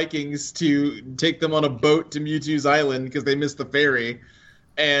like Vikings to take them on a boat to Mewtwo's Island because they missed the ferry.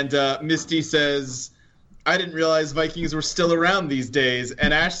 And Misty says, I didn't realize Vikings were still around these days.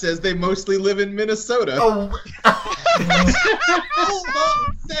 And Ash says they mostly live in Minnesota. Oh. Hold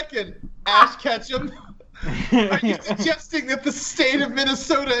on a second, Ash Ketchum. Are you suggesting that the state of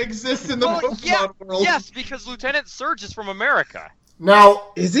Minnesota exists in the Pokemon world? Yes, because Lieutenant Surge is from America. Now,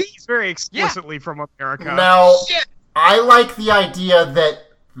 is he? He's very explicitly from America. Now, I like the idea that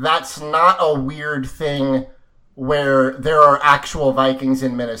that's not a weird thing where there are actual Vikings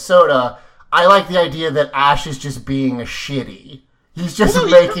in Minnesota. I like the idea that Ash is just being a shitty. He's just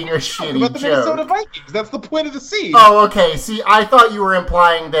making a shitty about the joke. Minnesota Vikings. That's the point of the scene. Oh, okay. See, I thought you were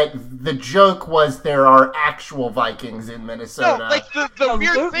implying that the joke was there are actual Vikings in Minnesota. No, like the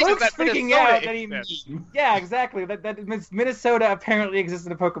weird thing is that Minnesota yeah, exactly. That Minnesota apparently exists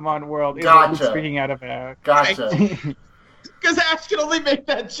in the Pokemon world. Gotcha. Speaking out about. Gotcha. Because Ash can only make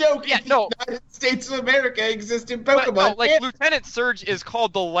that joke. Yeah, if the United States of America exists in Pokemon. But no, Lieutenant Surge is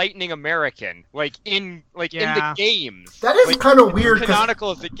called the Lightning American, in the games. That is kind of weird.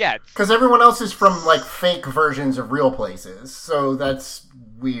 Canonical as it gets. Because everyone else is from fake versions of real places, so that's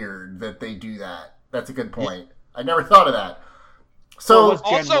weird that they do that. That's a good point. I never thought of that. So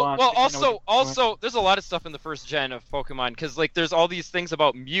also, there's a lot of stuff in the first gen of Pokemon because there's all these things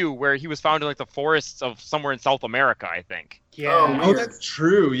about Mew where he was found in the forests of somewhere in South America, I think. Yeah. Oh, that's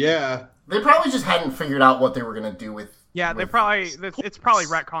true. Yeah. They probably just hadn't figured out what they were gonna do with. Yeah, it's probably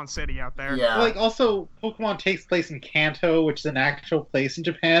Retcon City out there. Yeah. Also, Pokemon takes place in Kanto, which is an actual place in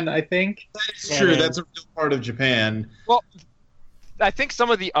Japan, I think. That's true. That's a real part of Japan. Well, I think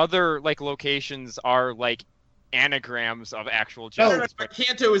some of the other locations are anagrams of actual gens. But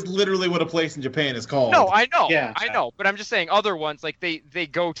Kanto is literally what a place in Japan is called. No, I know. Yeah. I know. But I'm just saying other ones, they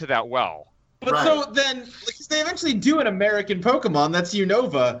go to that well. But so then, they eventually do an American Pokemon, that's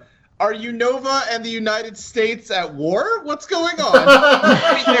Unova. Are Unova and the United States at war? What's going on?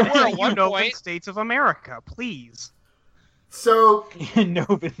 I mean, they were at one point. States of America, please. So,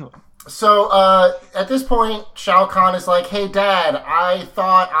 at this point, Shao Kahn is like, hey, Dad, I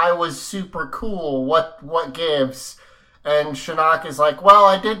thought I was super cool. What gives? And Shinnok is like, well,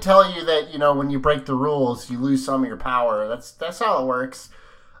 I did tell you that, when you break the rules, you lose some of your power. That's how it works.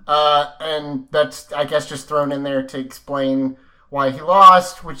 And that's, I guess, just thrown in there to explain why he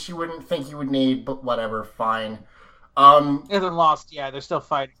lost, which you wouldn't think you would need, but whatever, fine. They're lost, yeah, they're still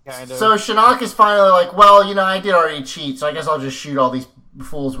fighting, kind of. So Shinnok is finally like, well, I did already cheat, so I guess I'll just shoot all these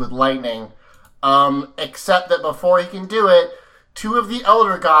fools with lightning. Except that before he can do it, 2 of the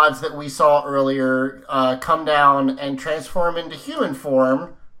Elder Gods that we saw earlier come down and transform into human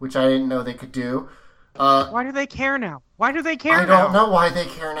form, which I didn't know they could do. Why do they care now? I don't know why they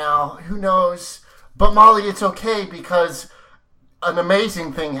care now. Who knows? But Molly, it's okay because an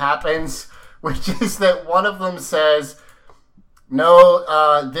amazing thing happens, which is that one of them says, No,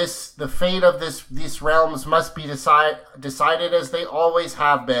 the fate of these realms must be decided as they always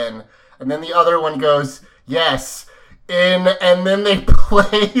have been. And then the other one goes, yes. And then they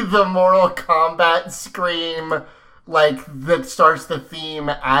play the Mortal Kombat scream, like, that starts the theme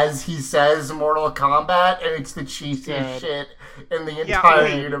as he says Mortal Kombat, and it's the cheesiest shit in the entire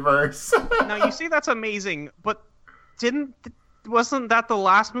universe. Now, you see, that's amazing, but wasn't that the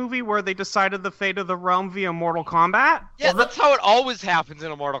last movie where they decided the fate of the realm via Mortal Kombat? Yeah, that's how it always happens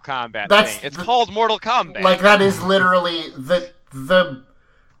in a Mortal Kombat thing. It's called Mortal Kombat. Like, that is literally the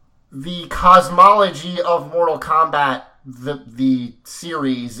cosmology of Mortal Kombat, the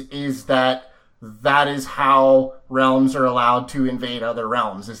series, is that is how realms are allowed to invade other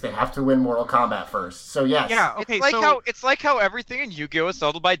realms, is they have to win Mortal Kombat first. So yes. Yeah, okay, it's like how everything in Yu-Gi-Oh! Is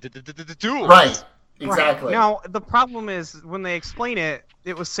settled by duels. Right. Exactly. Right. Now, the problem is, when they explain it,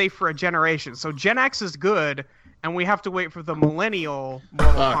 it was safe for a generation. So Gen X is good, and we have to wait for the millennial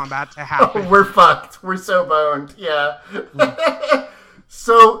Mortal Kombat to happen. Oh, we're fucked. We're so boned. Yeah.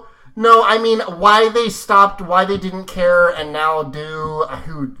 So, no, I mean, why they stopped, why they didn't care, and now do,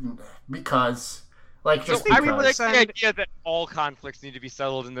 because... Like, just I really like the idea that all conflicts need to be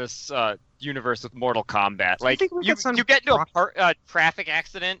settled in this universe with Mortal Kombat. Like, you get into a traffic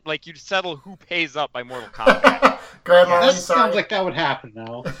accident, like, you settle who pays up by Mortal Kombat. Go ahead, Molly. That sounds like that would happen,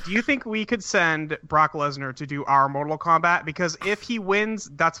 though. Do you think we could send Brock Lesnar to do our Mortal Kombat? Because if he wins,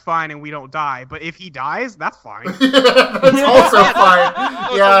 that's fine and we don't die. But if he dies, that's fine. That's also fine.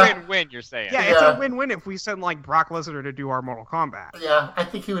 Yeah. It's a win-win, you're saying. Yeah, it's a win-win if we send, like, Brock Lesnar to do our Mortal Kombat. Yeah, I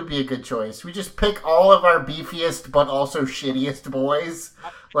think he would be a good choice. We just pick all of our beefiest but also shittiest boys.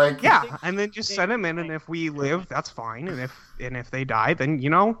 Like, yeah, and then just send them in, and if we live, that's fine. And if they die, then, you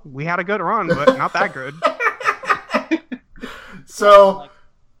know, we had a good run, but not that good. So,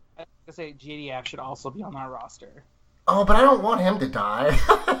 I say JDF should also be on our roster. Oh, but I don't want him to die.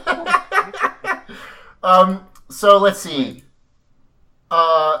 So let's see.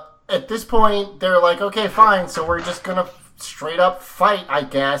 At this point, they're like, okay, fine. So we're just gonna straight up fight, I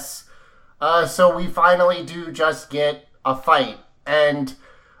guess. So we finally do just get a fight, and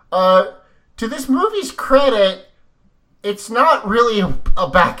to this movie's credit, it's not really a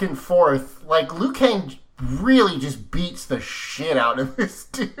back and forth. Like, Liu Kang really just beats the shit out of this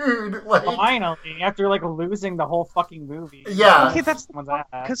dude. Like, finally, after like losing the whole fucking movie. Yeah, okay, that's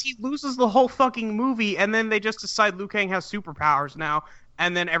because he loses the whole fucking movie, and then they just decide Liu Kang has superpowers now.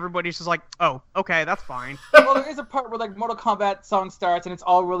 And then everybody's just like, oh, okay, that's fine. Well, there is a part where, like, Mortal Kombat song starts, and it's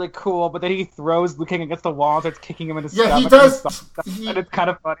all really cool, but then he throws Liu Kang against the wall and starts kicking him in the stomach. Yeah, he does. And it's kind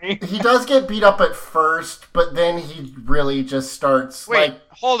of funny. He does get beat up at first, but then he really just starts,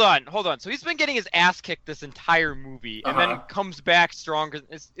 hold on. So he's been getting his ass kicked this entire movie, and then comes back stronger.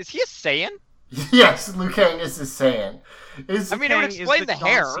 Is he a Saiyan? Yes, Liu Kang is a Saiyan. I mean, it would explain the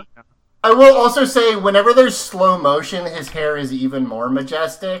hair. I will also say, whenever there's slow motion, his hair is even more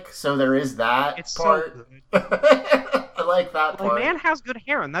majestic, so there is that part. So good. I like that part. The man has good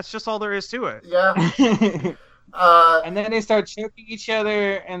hair, and that's just all there is to it. Yeah. And then they start choking each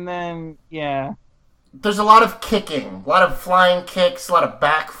other, and then, yeah. There's a lot of kicking, a lot of flying kicks, a lot of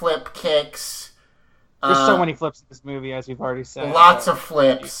backflip kicks. There's so many flips in this movie, as we've already said. Lots of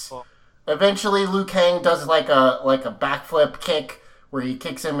flips. Beautiful. Eventually, Liu Kang does like a backflip kick, where he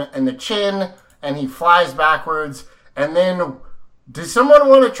kicks him in the chin, and he flies backwards. And then, does someone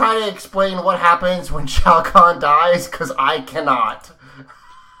want to try to explain what happens when Shao Kahn dies? Because I cannot.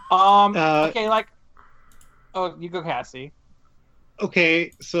 Okay, oh, you go, Cassie.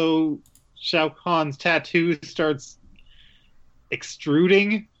 Okay, so Shao Kahn's tattoo starts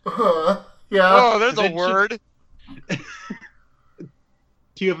extruding. Yeah. Oh, there's a word. Do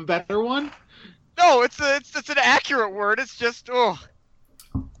you have a better one? No, it's an accurate word. It's just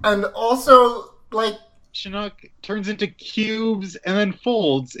And also, like, Shinnok turns into cubes and then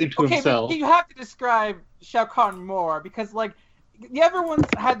folds into himself. But you have to describe Shao Kahn more, because, like, everyone's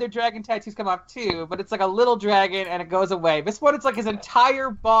had their dragon tattoos come off too, but it's like a little dragon and it goes away. This one, it's like his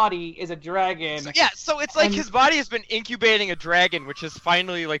entire body is a dragon. So it's like his body has been incubating a dragon, which has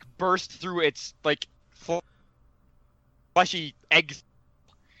finally, like, burst through its, like, fleshy eggs.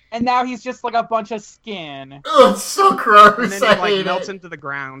 And now he's just like a bunch of skin. Oh, it's so gross. And then he like melts into the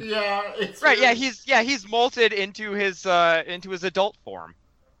ground. Yeah, it's right. Really... he's molted into his adult form.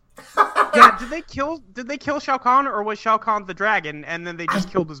 Yeah, did they kill Shao Kahn, or was Shao Kahn the dragon and then they just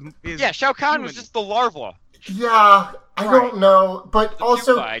killed his Yeah, Shao Kahn was just the larva. Yeah, I don't know, but the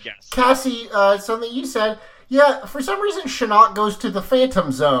also pupa, I guess. Cassie, something you said. Yeah, for some reason Shinnok goes to the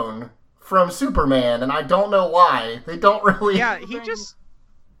Phantom Zone from Superman, and I don't know why. They don't really. Yeah, he just.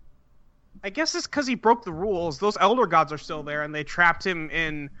 I guess it's because he broke the rules. Those Elder Gods are still there, and they trapped him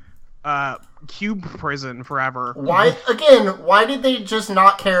in cube prison forever. Why did they just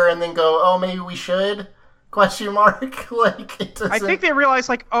not care and then go, oh, maybe we should? Question mark. Like, it doesn't... I think they realized,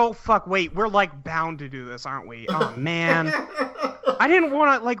 like, oh fuck, wait, we're like bound to do this, aren't we? Oh man, I didn't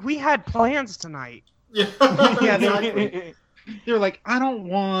want to. Like, we had plans tonight. Yeah, exactly. They're like, I don't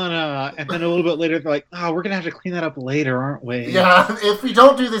wanna, and then a little bit later they're like, oh, we're gonna have to clean that up later, aren't we? Yeah, if we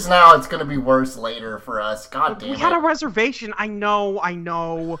don't do this now, it's gonna be worse later for us. God damn it. We had a reservation. I know.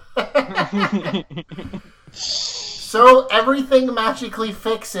 So everything magically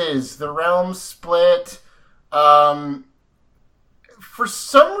fixes. The realms split. For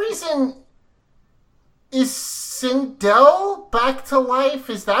some reason, is Sindel back to life?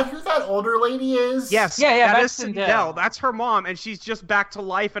 Is that who that older lady is? Yes. Yeah. That is Sindel. That's her mom, and she's just back to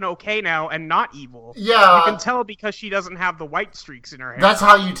life and okay now, and not evil. Yeah. You can tell because she doesn't have the white streaks in her hair. That's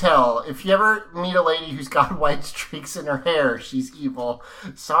how you tell. If you ever meet a lady who's got white streaks in her hair, she's evil.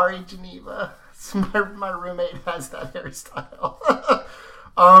 Sorry, Geneva. My roommate has that hairstyle.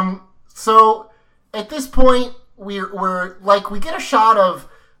 So at this point, we're like, we get a shot of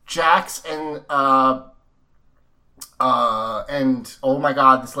Jax and oh my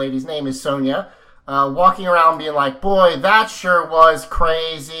god, this lady's name is Sonya, walking around being like, boy, that sure was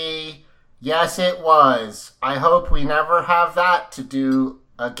crazy. Yes, it was. I hope we never have that to do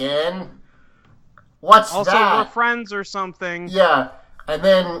again. What's also, that? Also, we're friends or something. Yeah. And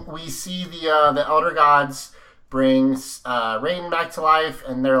then we see the Elder Gods brings Raiden back to life,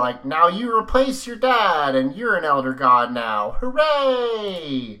 and they're like, now you replace your dad, and you're an Elder God now.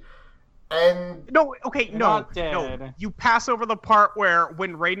 Hooray! And no. You pass over the part where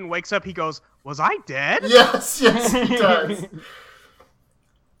when Raiden wakes up, he goes, was I dead? Yes, he does.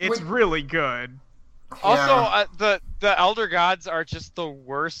 It's really good. Also, the Elder Gods are just the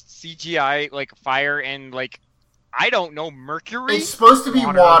worst CGI, like, fire and, like, I don't know, mercury? It's supposed to be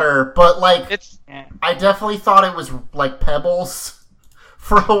water, but, like, I definitely thought it was, like, pebbles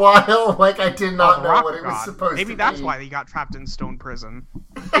for a while. Like, I did not know what it was supposed to be. Maybe that's why he got trapped in stone prison.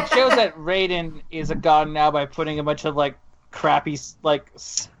 It shows that Raiden is a god now by putting a bunch of, like, crappy, like,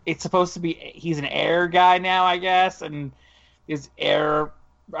 it's supposed to be, he's an air guy now, I guess, and his air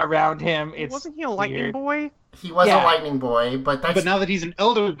around him, Wasn't he a lightning boy? He was a lightning boy, but that's... But now that he's an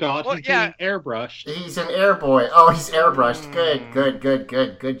Elder God, he's being airbrushed. He's an air boy. Oh, he's airbrushed.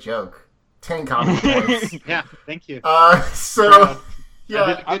 Good joke. 10 comic points. Yeah, thank you. So...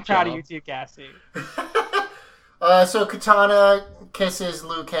 Yeah, I'm proud of you too, Cassie. So Katana kisses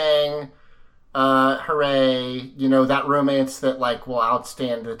Liu Kang. Hooray. You know, that romance that, like, will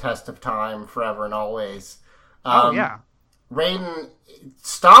outstand the test of time forever and always. Raiden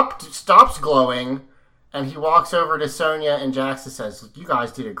stops glowing, and he walks over to Sonya and Jax and says, you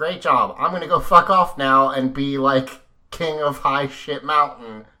guys did a great job. I'm going to go fuck off now and be, like, king of High Shit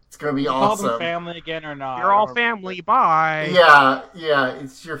Mountain. It's going to be awesome. Call them family again or not? You're all family. Bye. Yeah.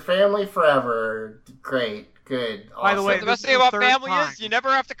 It's your family forever. Great. Good. Awesome. By the way, the best thing about family is you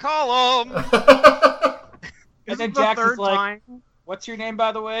never have to call them. And then Jax is like, what's your name,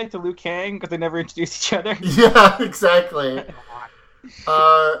 by the way, to Liu Kang? Because they never introduced each other. Yeah, exactly.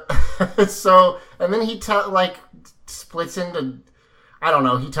 So, and then he splits into, I don't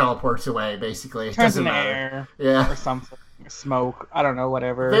know, he teleports away, basically. It turns doesn't into matter. Air. Yeah. Or something. Smoke. I don't know,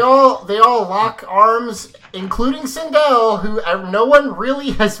 whatever. They all lock arms, including Sindel, who no one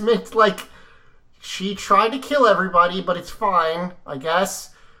really has meant, like, she tried to kill everybody, but it's fine, I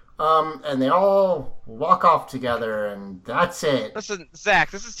guess. And they all walk off together, and that's it. Listen,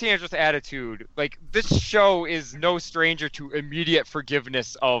 Zach, this is Teenagers with Attitude. Like, this show is no stranger to immediate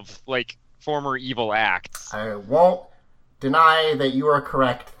forgiveness of, like, former evil acts. I won't deny that you are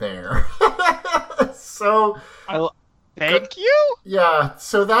correct there. So... Thank you. Yeah,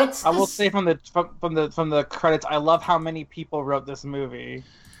 so that's... I will say from the credits, I love how many people wrote this movie.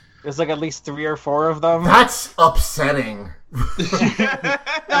 There's like at least 3 or 4 of them. That's upsetting.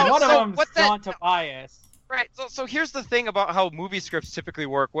 One of them's John Tobias. Right. So here's the thing about how movie scripts typically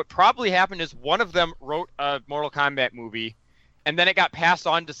work. What probably happened is one of them wrote a Mortal Kombat movie, and then it got passed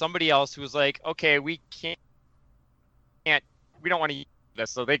on to somebody else who was like, okay, we don't want to use this.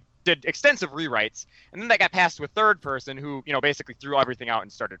 So they did extensive rewrites, and then that got passed to a third person who, basically threw everything out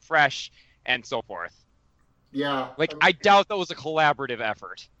and started fresh, and so forth. Yeah. Like, I doubt that was a collaborative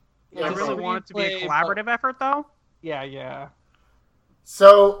effort. I really want it to be a collaborative effort, though. Yeah.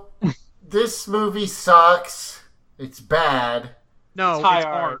 So, this movie sucks. It's bad. No, it's high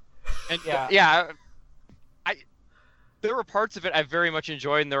art. And there were parts of it I very much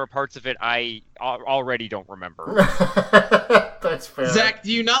enjoyed, and there were parts of it I already don't remember. That's fair. Zach,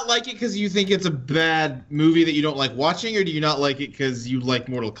 do you not like it because you think it's a bad movie that you don't like watching, or do you not like it because you like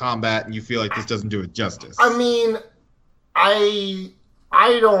Mortal Kombat and you feel like this doesn't do it justice? I mean, I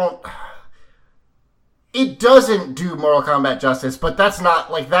don't... It doesn't do Mortal Kombat justice, but that's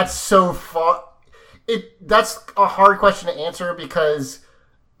not, like, that's so far... That's a hard question to answer because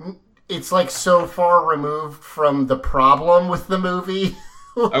it's, like, so far removed from the problem with the movie.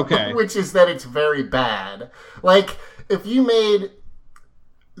 Okay. Which is that it's very bad. Like, if you made...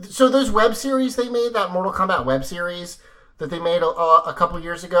 So those web series they made, that Mortal Kombat web series that they made a couple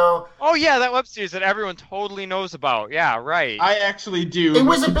years ago... Oh, yeah, that web series that everyone totally knows about. Yeah, right. I actually do. It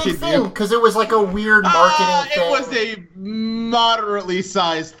was a big thing, because it was like a weird marketing thing. It was a moderately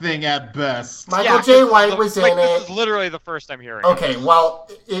sized thing at best. Michael J. White was in it. This is literally the first I'm hearing. Okay, well,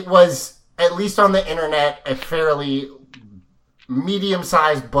 it was, at least on the internet, a fairly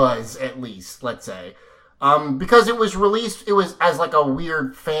medium-sized buzz, at least, let's say. Because it was released, it was as like a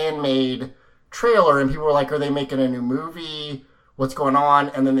weird fan-made trailer, and people were like, are they making a new movie? What's going on?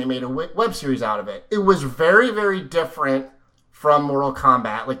 And then they made a web series out of it. It was very, very different from Mortal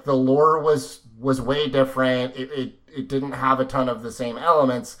Kombat. Like, the lore was way different. It didn't have a ton of the same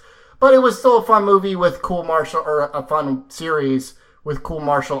elements, but it was still a fun movie with a fun series with cool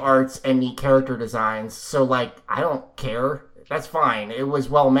martial arts and neat character designs. So, like, I don't care. That's fine. It was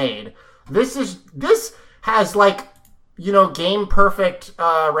well made. This has, like, you know, game perfect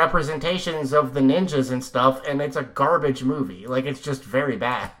representations of the ninjas and stuff, and it's a garbage movie. Like, it's just very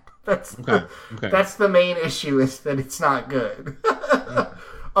bad. That's the main issue, is that it's not good.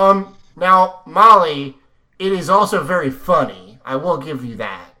 Now, Molly, it is also very funny. I will give you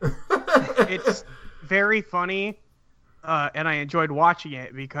that. It's very funny, and I enjoyed watching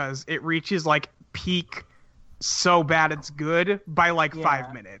it because it reaches, like, peak so bad it's good by like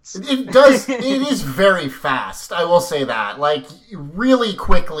 5 minutes. It does. It is very fast. I will say that. Like, really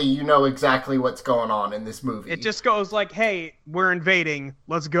quickly, you know exactly what's going on in this movie. It just goes like, "Hey, we're invading.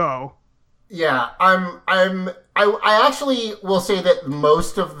 Let's go." Yeah, I actually will say that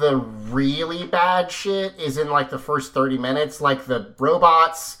most of the really bad shit is in like the first 30 minutes, like the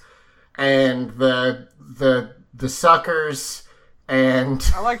robots and the suckers. And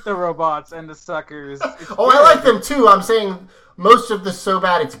I like the robots and the suckers. I like them too. I'm saying most of the so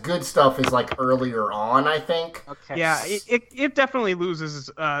bad it's good stuff is like earlier on, I think. Okay. Yeah, it definitely loses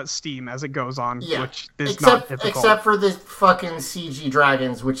steam as it goes on, which is not difficult. Except for the fucking CG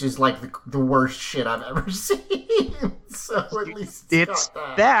dragons, which is like the worst shit I've ever seen. So at least it's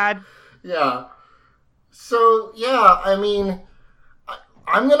bad. Yeah. So yeah, I mean,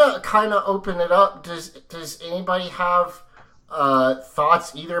 I'm gonna kind of open it up. Does anybody have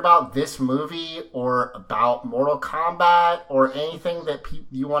thoughts either about this movie or about Mortal Kombat or anything that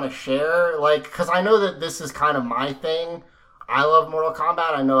you want to share? Like, because I know that this is kind of my thing. I love Mortal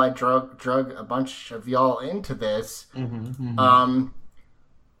Kombat. I know I drug a bunch of y'all into this. I'm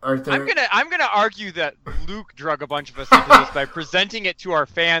gonna argue that Luke drug a bunch of us into this by presenting it to our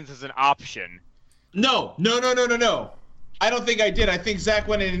fans as an option. No. I don't think I did. I think Zach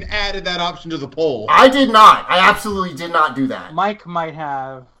went in and added that option to the poll. I did not. I absolutely did not do that. Mike might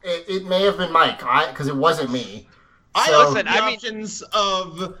have. It may have been Mike, because it wasn't me. Options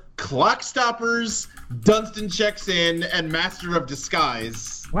of Clockstoppers, Dunstan Checks In, and Master of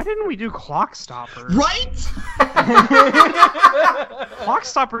Disguise. Why didn't we do Clockstopper? Right?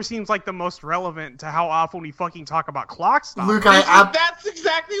 Clockstopper seems like the most relevant to how often we fucking talk about Clockstopper. Luke, that's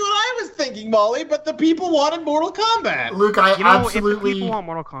exactly what I was thinking, Molly, but the people wanted Mortal Kombat. Luke, absolutely... if the people want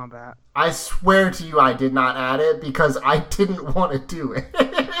Mortal Kombat... I swear to you I did not add it because I didn't want to do it.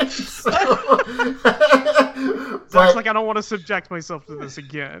 It's like I don't want to subject myself to this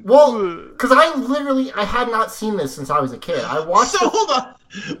again. Well, because I had not seen this since I was a kid. I watched. So hold on.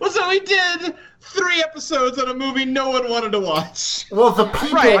 Well, so we did 3 episodes on a movie no one wanted to watch. Well, the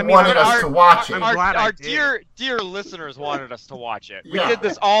people wanted us to watch it. Our dear listeners wanted us to watch it. We did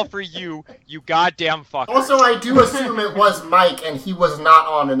this all for you, you goddamn fuckers. Also, I do assume it was Mike, and he was not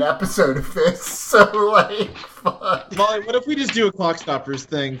on an episode of this, so, like, fuck. Molly, what if we just do a Clockstoppers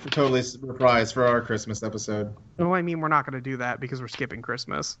thing for totally reprise for our Christmas episode? No, I mean, we're not going to do that because we're skipping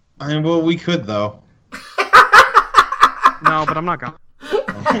Christmas. I mean, well, we could, though. No, but I'm not going to.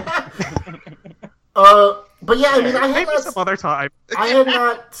 But yeah, I mean, maybe some other time. I had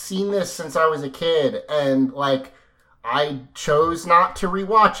not seen this since I was a kid, and like, I chose not to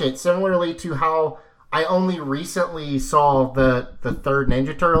rewatch it. Similarly to how I only recently saw the third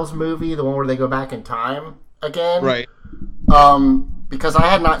Ninja Turtles movie, the one where they go back in time again, right? Because I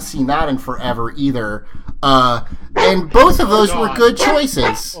had not seen that in forever either, and both of those were good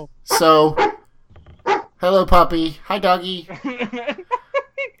choices. So, Hello, puppy. Hi, doggy.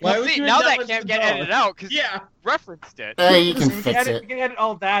 Well, see, now that can't get edited out because you referenced it. You can fix it. You can edit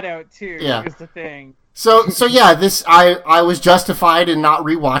all that out too. Yeah, is the thing. So yeah, this I was justified in not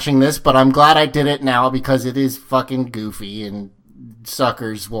rewatching this, but I'm glad I did it now because it is fucking goofy and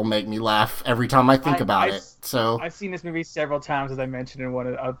suckers will make me laugh every time I think about it. So I've seen this movie several times, as I mentioned in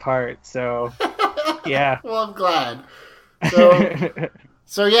one part. So yeah. Well, I'm glad.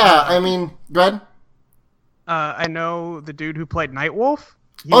 So yeah, I mean, go ahead. I know the dude who played Nightwolf.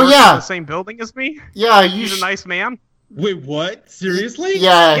 He works in the same building as me. Yeah, he's a nice man. Wait, what? Seriously?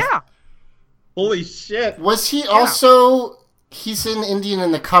 Yeah. Yeah. Holy shit. Was he also? He's in Indian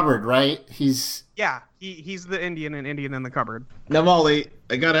in the Cupboard, right? He's the Indian in Indian in the Cupboard. Now, Molly,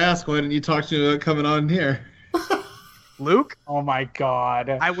 I gotta ask, why didn't you talk to me about coming on here? Luke? Oh my god.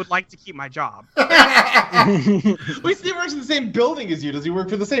 I would like to keep my job. Wait, Steve works in the same building as you. Does he work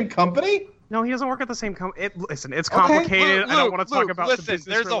for the same company? No, he doesn't work at the same company. Listen, it's complicated. Luke, I don't want to talk about the business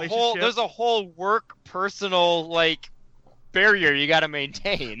there's relationship. there's a whole work personal barrier you got to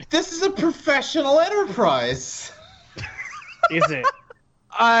maintain. This is a professional enterprise. Is it?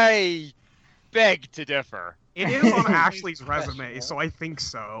 I beg to differ. It is on Ashley's resume, so I think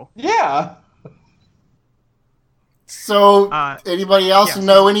so. Yeah. So, anybody else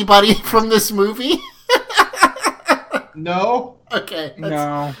know anybody from this movie? No. Okay.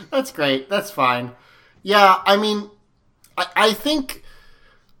 No. That's great. That's fine. Yeah, I mean, I think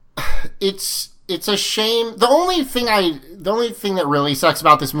it's a shame. The only thing that really sucks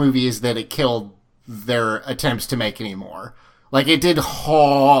about this movie is that it killed their attempts to make any more. Like, it did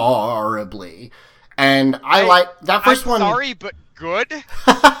horribly. And I like that first one. Sorry, but good.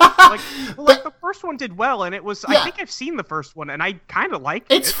 The first one did well, and it was. Yeah. I think I've seen the first one, and I kind of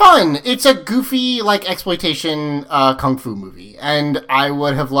liked it. It's fun. It's a goofy exploitation kung fu movie, and I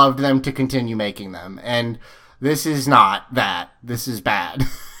would have loved them to continue making them. And this is not that. This is bad.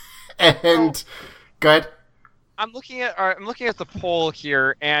 And good. I'm looking at the poll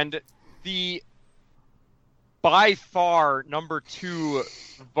here, and the by far number 2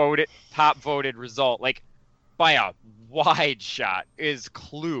 top voted result, by a wide shot, is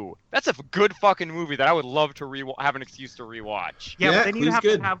Clue. That's a good fucking movie that I would love to have an excuse to rewatch. Yeah, but then you have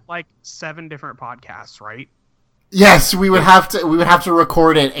to have 7 different podcasts, right? Yes, we would have to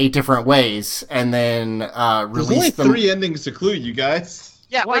record it 8 different ways and then release them. There's only 3 endings to Clue, you guys.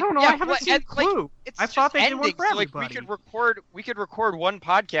 Yeah, I don't know. I haven't seen Clue. I thought they did one for everybody. We could record one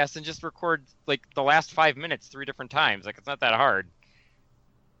podcast and just record the last 5 minutes 3 different times. It's not that hard.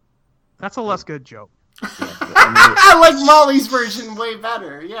 That's a less good joke. I like Molly's version way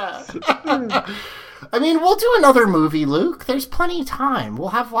better. Yeah. I mean, we'll do another movie, Luke. There's plenty of time. We'll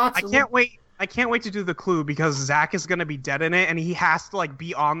have lots. I can't wait to do the Clue because Zach is going to be dead in it, and he has to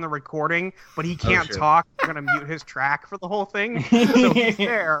be on the recording, but he can't talk. We're going to mute his track for the whole thing, so he's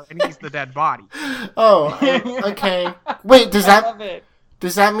there, and he's the dead body. Oh, okay. Wait, does that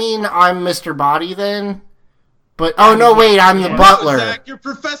mean I'm Mr. Body then? But no, wait, I'm the butler. Zach, you're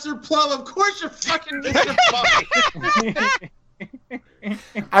Professor Plum. Of course, you're fucking Mr. Body.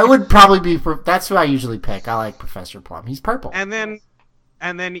 I would probably be. That's who I usually pick. I like Professor Plum. He's purple. And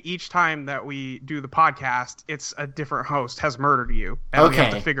then each time that we do the podcast, it's a different host has murdered you, and we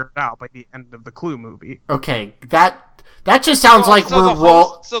have to figure it out by the end of the Clue movie. Okay, that just sounds like so the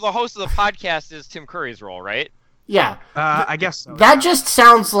host of the podcast is Tim Curry's role, right? Yeah. I guess so. That just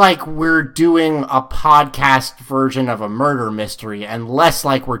sounds like we're doing a podcast version of a murder mystery, and less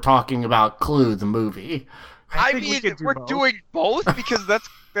like we're talking about Clue, the movie. I mean, we're doing both because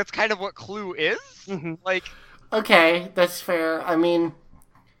that's kind of what Clue is. Mm-hmm. Okay, that's fair. I mean,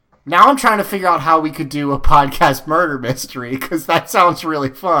 now I'm trying to figure out how we could do a podcast murder mystery, because that sounds really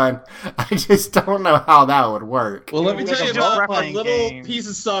fun. I just don't know how that would work. Well, let me tell you about a little piece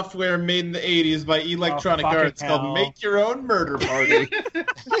of software made in the 80s by Electronic Arts called Make Your Own Murder Party.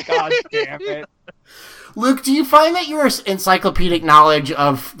 God damn it. Luke, do you find that your encyclopedic knowledge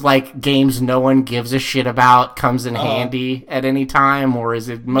of games no one gives a shit about comes in handy at any time, or is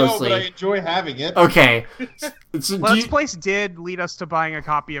it mostly? No, but I enjoy having it. Okay. Let's Place did lead us to buying a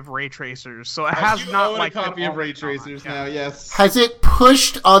copy of Ray Tracers, so it has not a copy of Ray Tracers now. Yes. Has it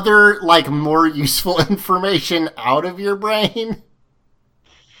pushed other more useful information out of your brain?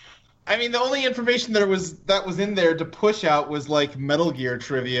 I mean, the only information that was in there to push out was Metal Gear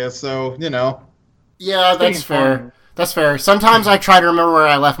trivia, so Yeah, that's fair. That's fair. Sometimes I try to remember where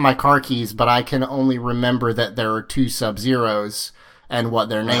I left my car keys, but I can only remember that there are 2 Sub-Zeros and what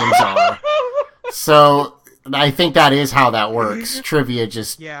their names are. So I think that is how that works. Trivia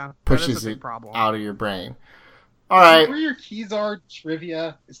just pushes it out of your brain. All right. Where your keys are,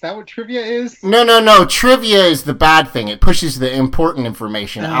 trivia. Is that what trivia is? No. Trivia is the bad thing. It pushes the important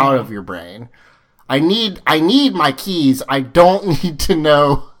information out of your brain. I need my keys. I don't need to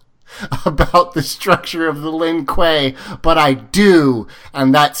know about the structure of the Lin Kuei, but I do,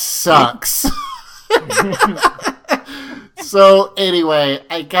 and that sucks. So anyway,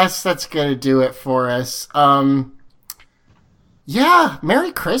 I guess that's gonna do it for us. Yeah,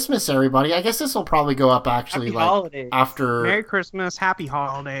 Merry Christmas, everybody. I guess this will probably go up actually happy holidays. After Merry Christmas, Happy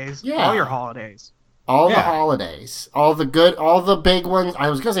Holidays, Yeah. all your holidays. all the holidays, all the big ones. I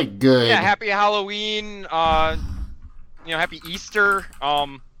was gonna say good. Yeah, Happy Halloween. Happy Easter. I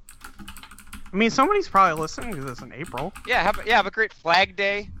mean, somebody's probably listening to this in April. Yeah, have a great Flag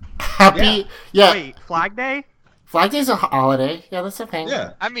Day. Wait, Flag Day? Flag Day's a holiday. Yeah, that's a thing.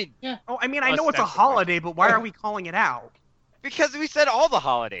 Yeah. I mean, Oh, I mean, I know it's a holiday, but why are we calling it out? because we said all the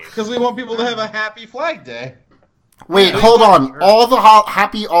holidays. Because we want people to have a happy Flag Day. Wait, hold on. All the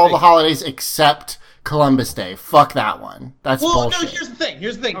holidays except Columbus Day. Fuck that one. That's bullshit. No, here's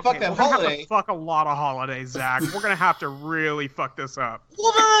the thing. Okay, Fuck that we're gonna holiday. have to fuck a lot of holidays, Zach. We're gonna have to really fuck this up.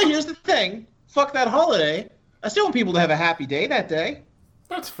 Well, no, here's the thing. Fuck that holiday. I still want people to have a happy day that day.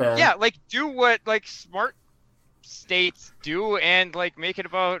 That's fair. Yeah, like do what like smart states do and like make it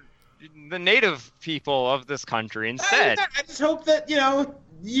about the native people of this country instead. I just hope that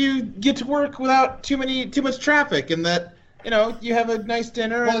you get to work without too much traffic, and that you have a nice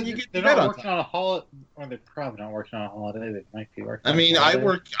dinner and you get to bed on time. On a holiday, or they're probably not working on a holiday. They might be working. I mean,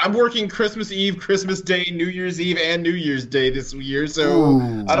 I'm working Christmas Eve, Christmas Day, New Year's Eve, and New Year's Day this year, so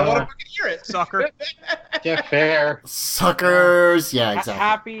I don't want to fucking hear it, sucker. Yeah, fair. Suckers. Yeah,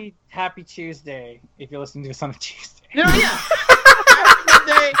 exactly. Happy Tuesday if you're listening to us on a Tuesday. Happy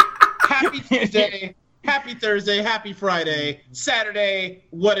Monday, Happy Tuesday, Happy Thursday, Happy Friday, Saturday.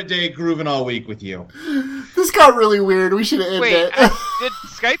 What a day, grooving all week with you. This got really weird. We should have ended it. Did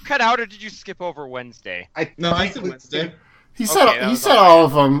Skype cut out or did you skip over Wednesday? I said Wednesday. He said all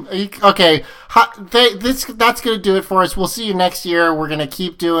of them. Okay, that's gonna do it for us. We'll see you next year. We're gonna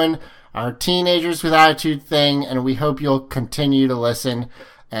keep doing our Teenagers with Attitude thing, and we hope you'll continue to listen.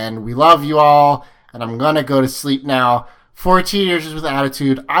 And we love you all. And I'm gonna go to sleep now. For Teenagers with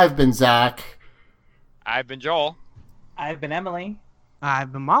Attitude, I've been Zach. I've been Joel. I've been Emily.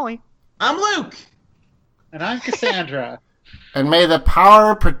 I've been Molly. I'm Luke. And I'm Cassandra. And may the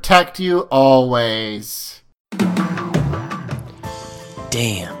power protect you always.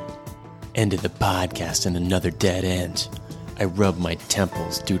 Damn. Ended the podcast in another dead end. I rub my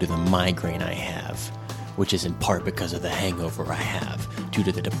temples due to the migraine I have, which is in part because of the hangover I have due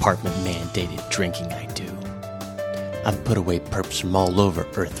to the department-mandated drinking I do. I've put away perps from all over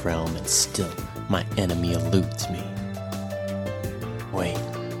Earthrealm and still my enemy eludes me. Wait,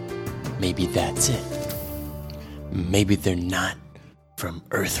 maybe that's it. Maybe they're not from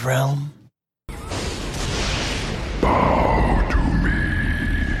Earthrealm? Bow to me.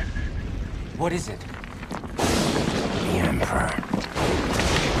 What is it? The Emperor.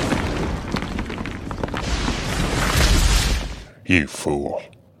 You fool.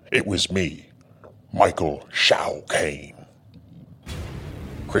 It was me, Michael Shao Kahn.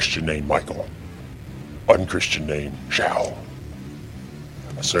 Christian name Michael. Unchristian name Shao.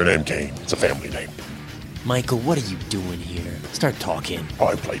 A surname Kahn. It's a family name. Michael, what are you doing here? Start talking.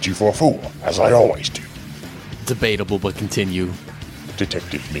 I played you for a fool, as I always do. Debatable, but continue.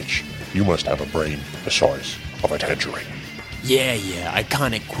 Detective Mitch, you must have a brain the size of a tangerine. Yeah,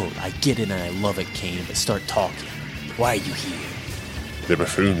 iconic quote. I get it and I love it, Kane, but start talking. Why are you here? The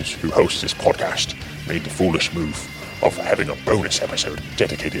buffoons who host this podcast made the foolish move of having a bonus episode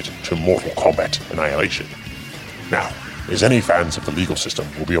dedicated to Mortal Kombat Annihilation. Now, as any fans of the legal system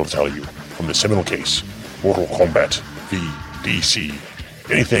will be able to tell you, from the seminal case, Mortal Kombat v. DC,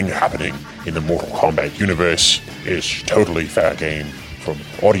 anything happening in the Mortal Kombat universe is totally fair game, from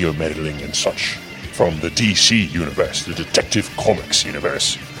audio meddling and such, from the DC universe, the Detective Comics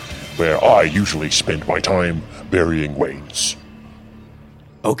universe, where I usually spend my time burying Waynes.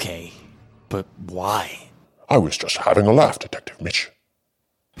 Okay, but why? I was just having a laugh, Detective Mitch.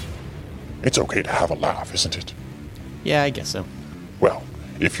 It's okay to have a laugh, isn't it? Yeah, I guess so. Well,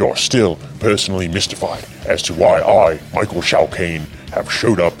 if you're still personally mystified as to why I, Michael Shao Kahn, have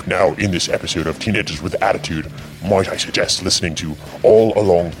showed up now in this episode of Teenagers with Attitude, might I suggest listening to All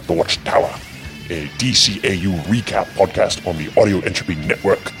Along the Watchtower, a DCAU recap podcast on the Audio Entropy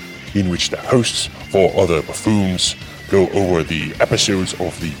Network, in which the hosts, four other buffoons, go over the episodes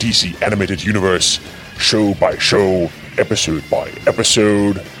of the DC Animated Universe, show by show, episode by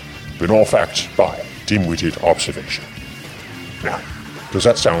episode, banal fact by dim-witted observation. Now, does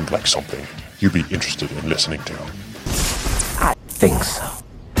that sound like something you'd be interested in listening to. I think so.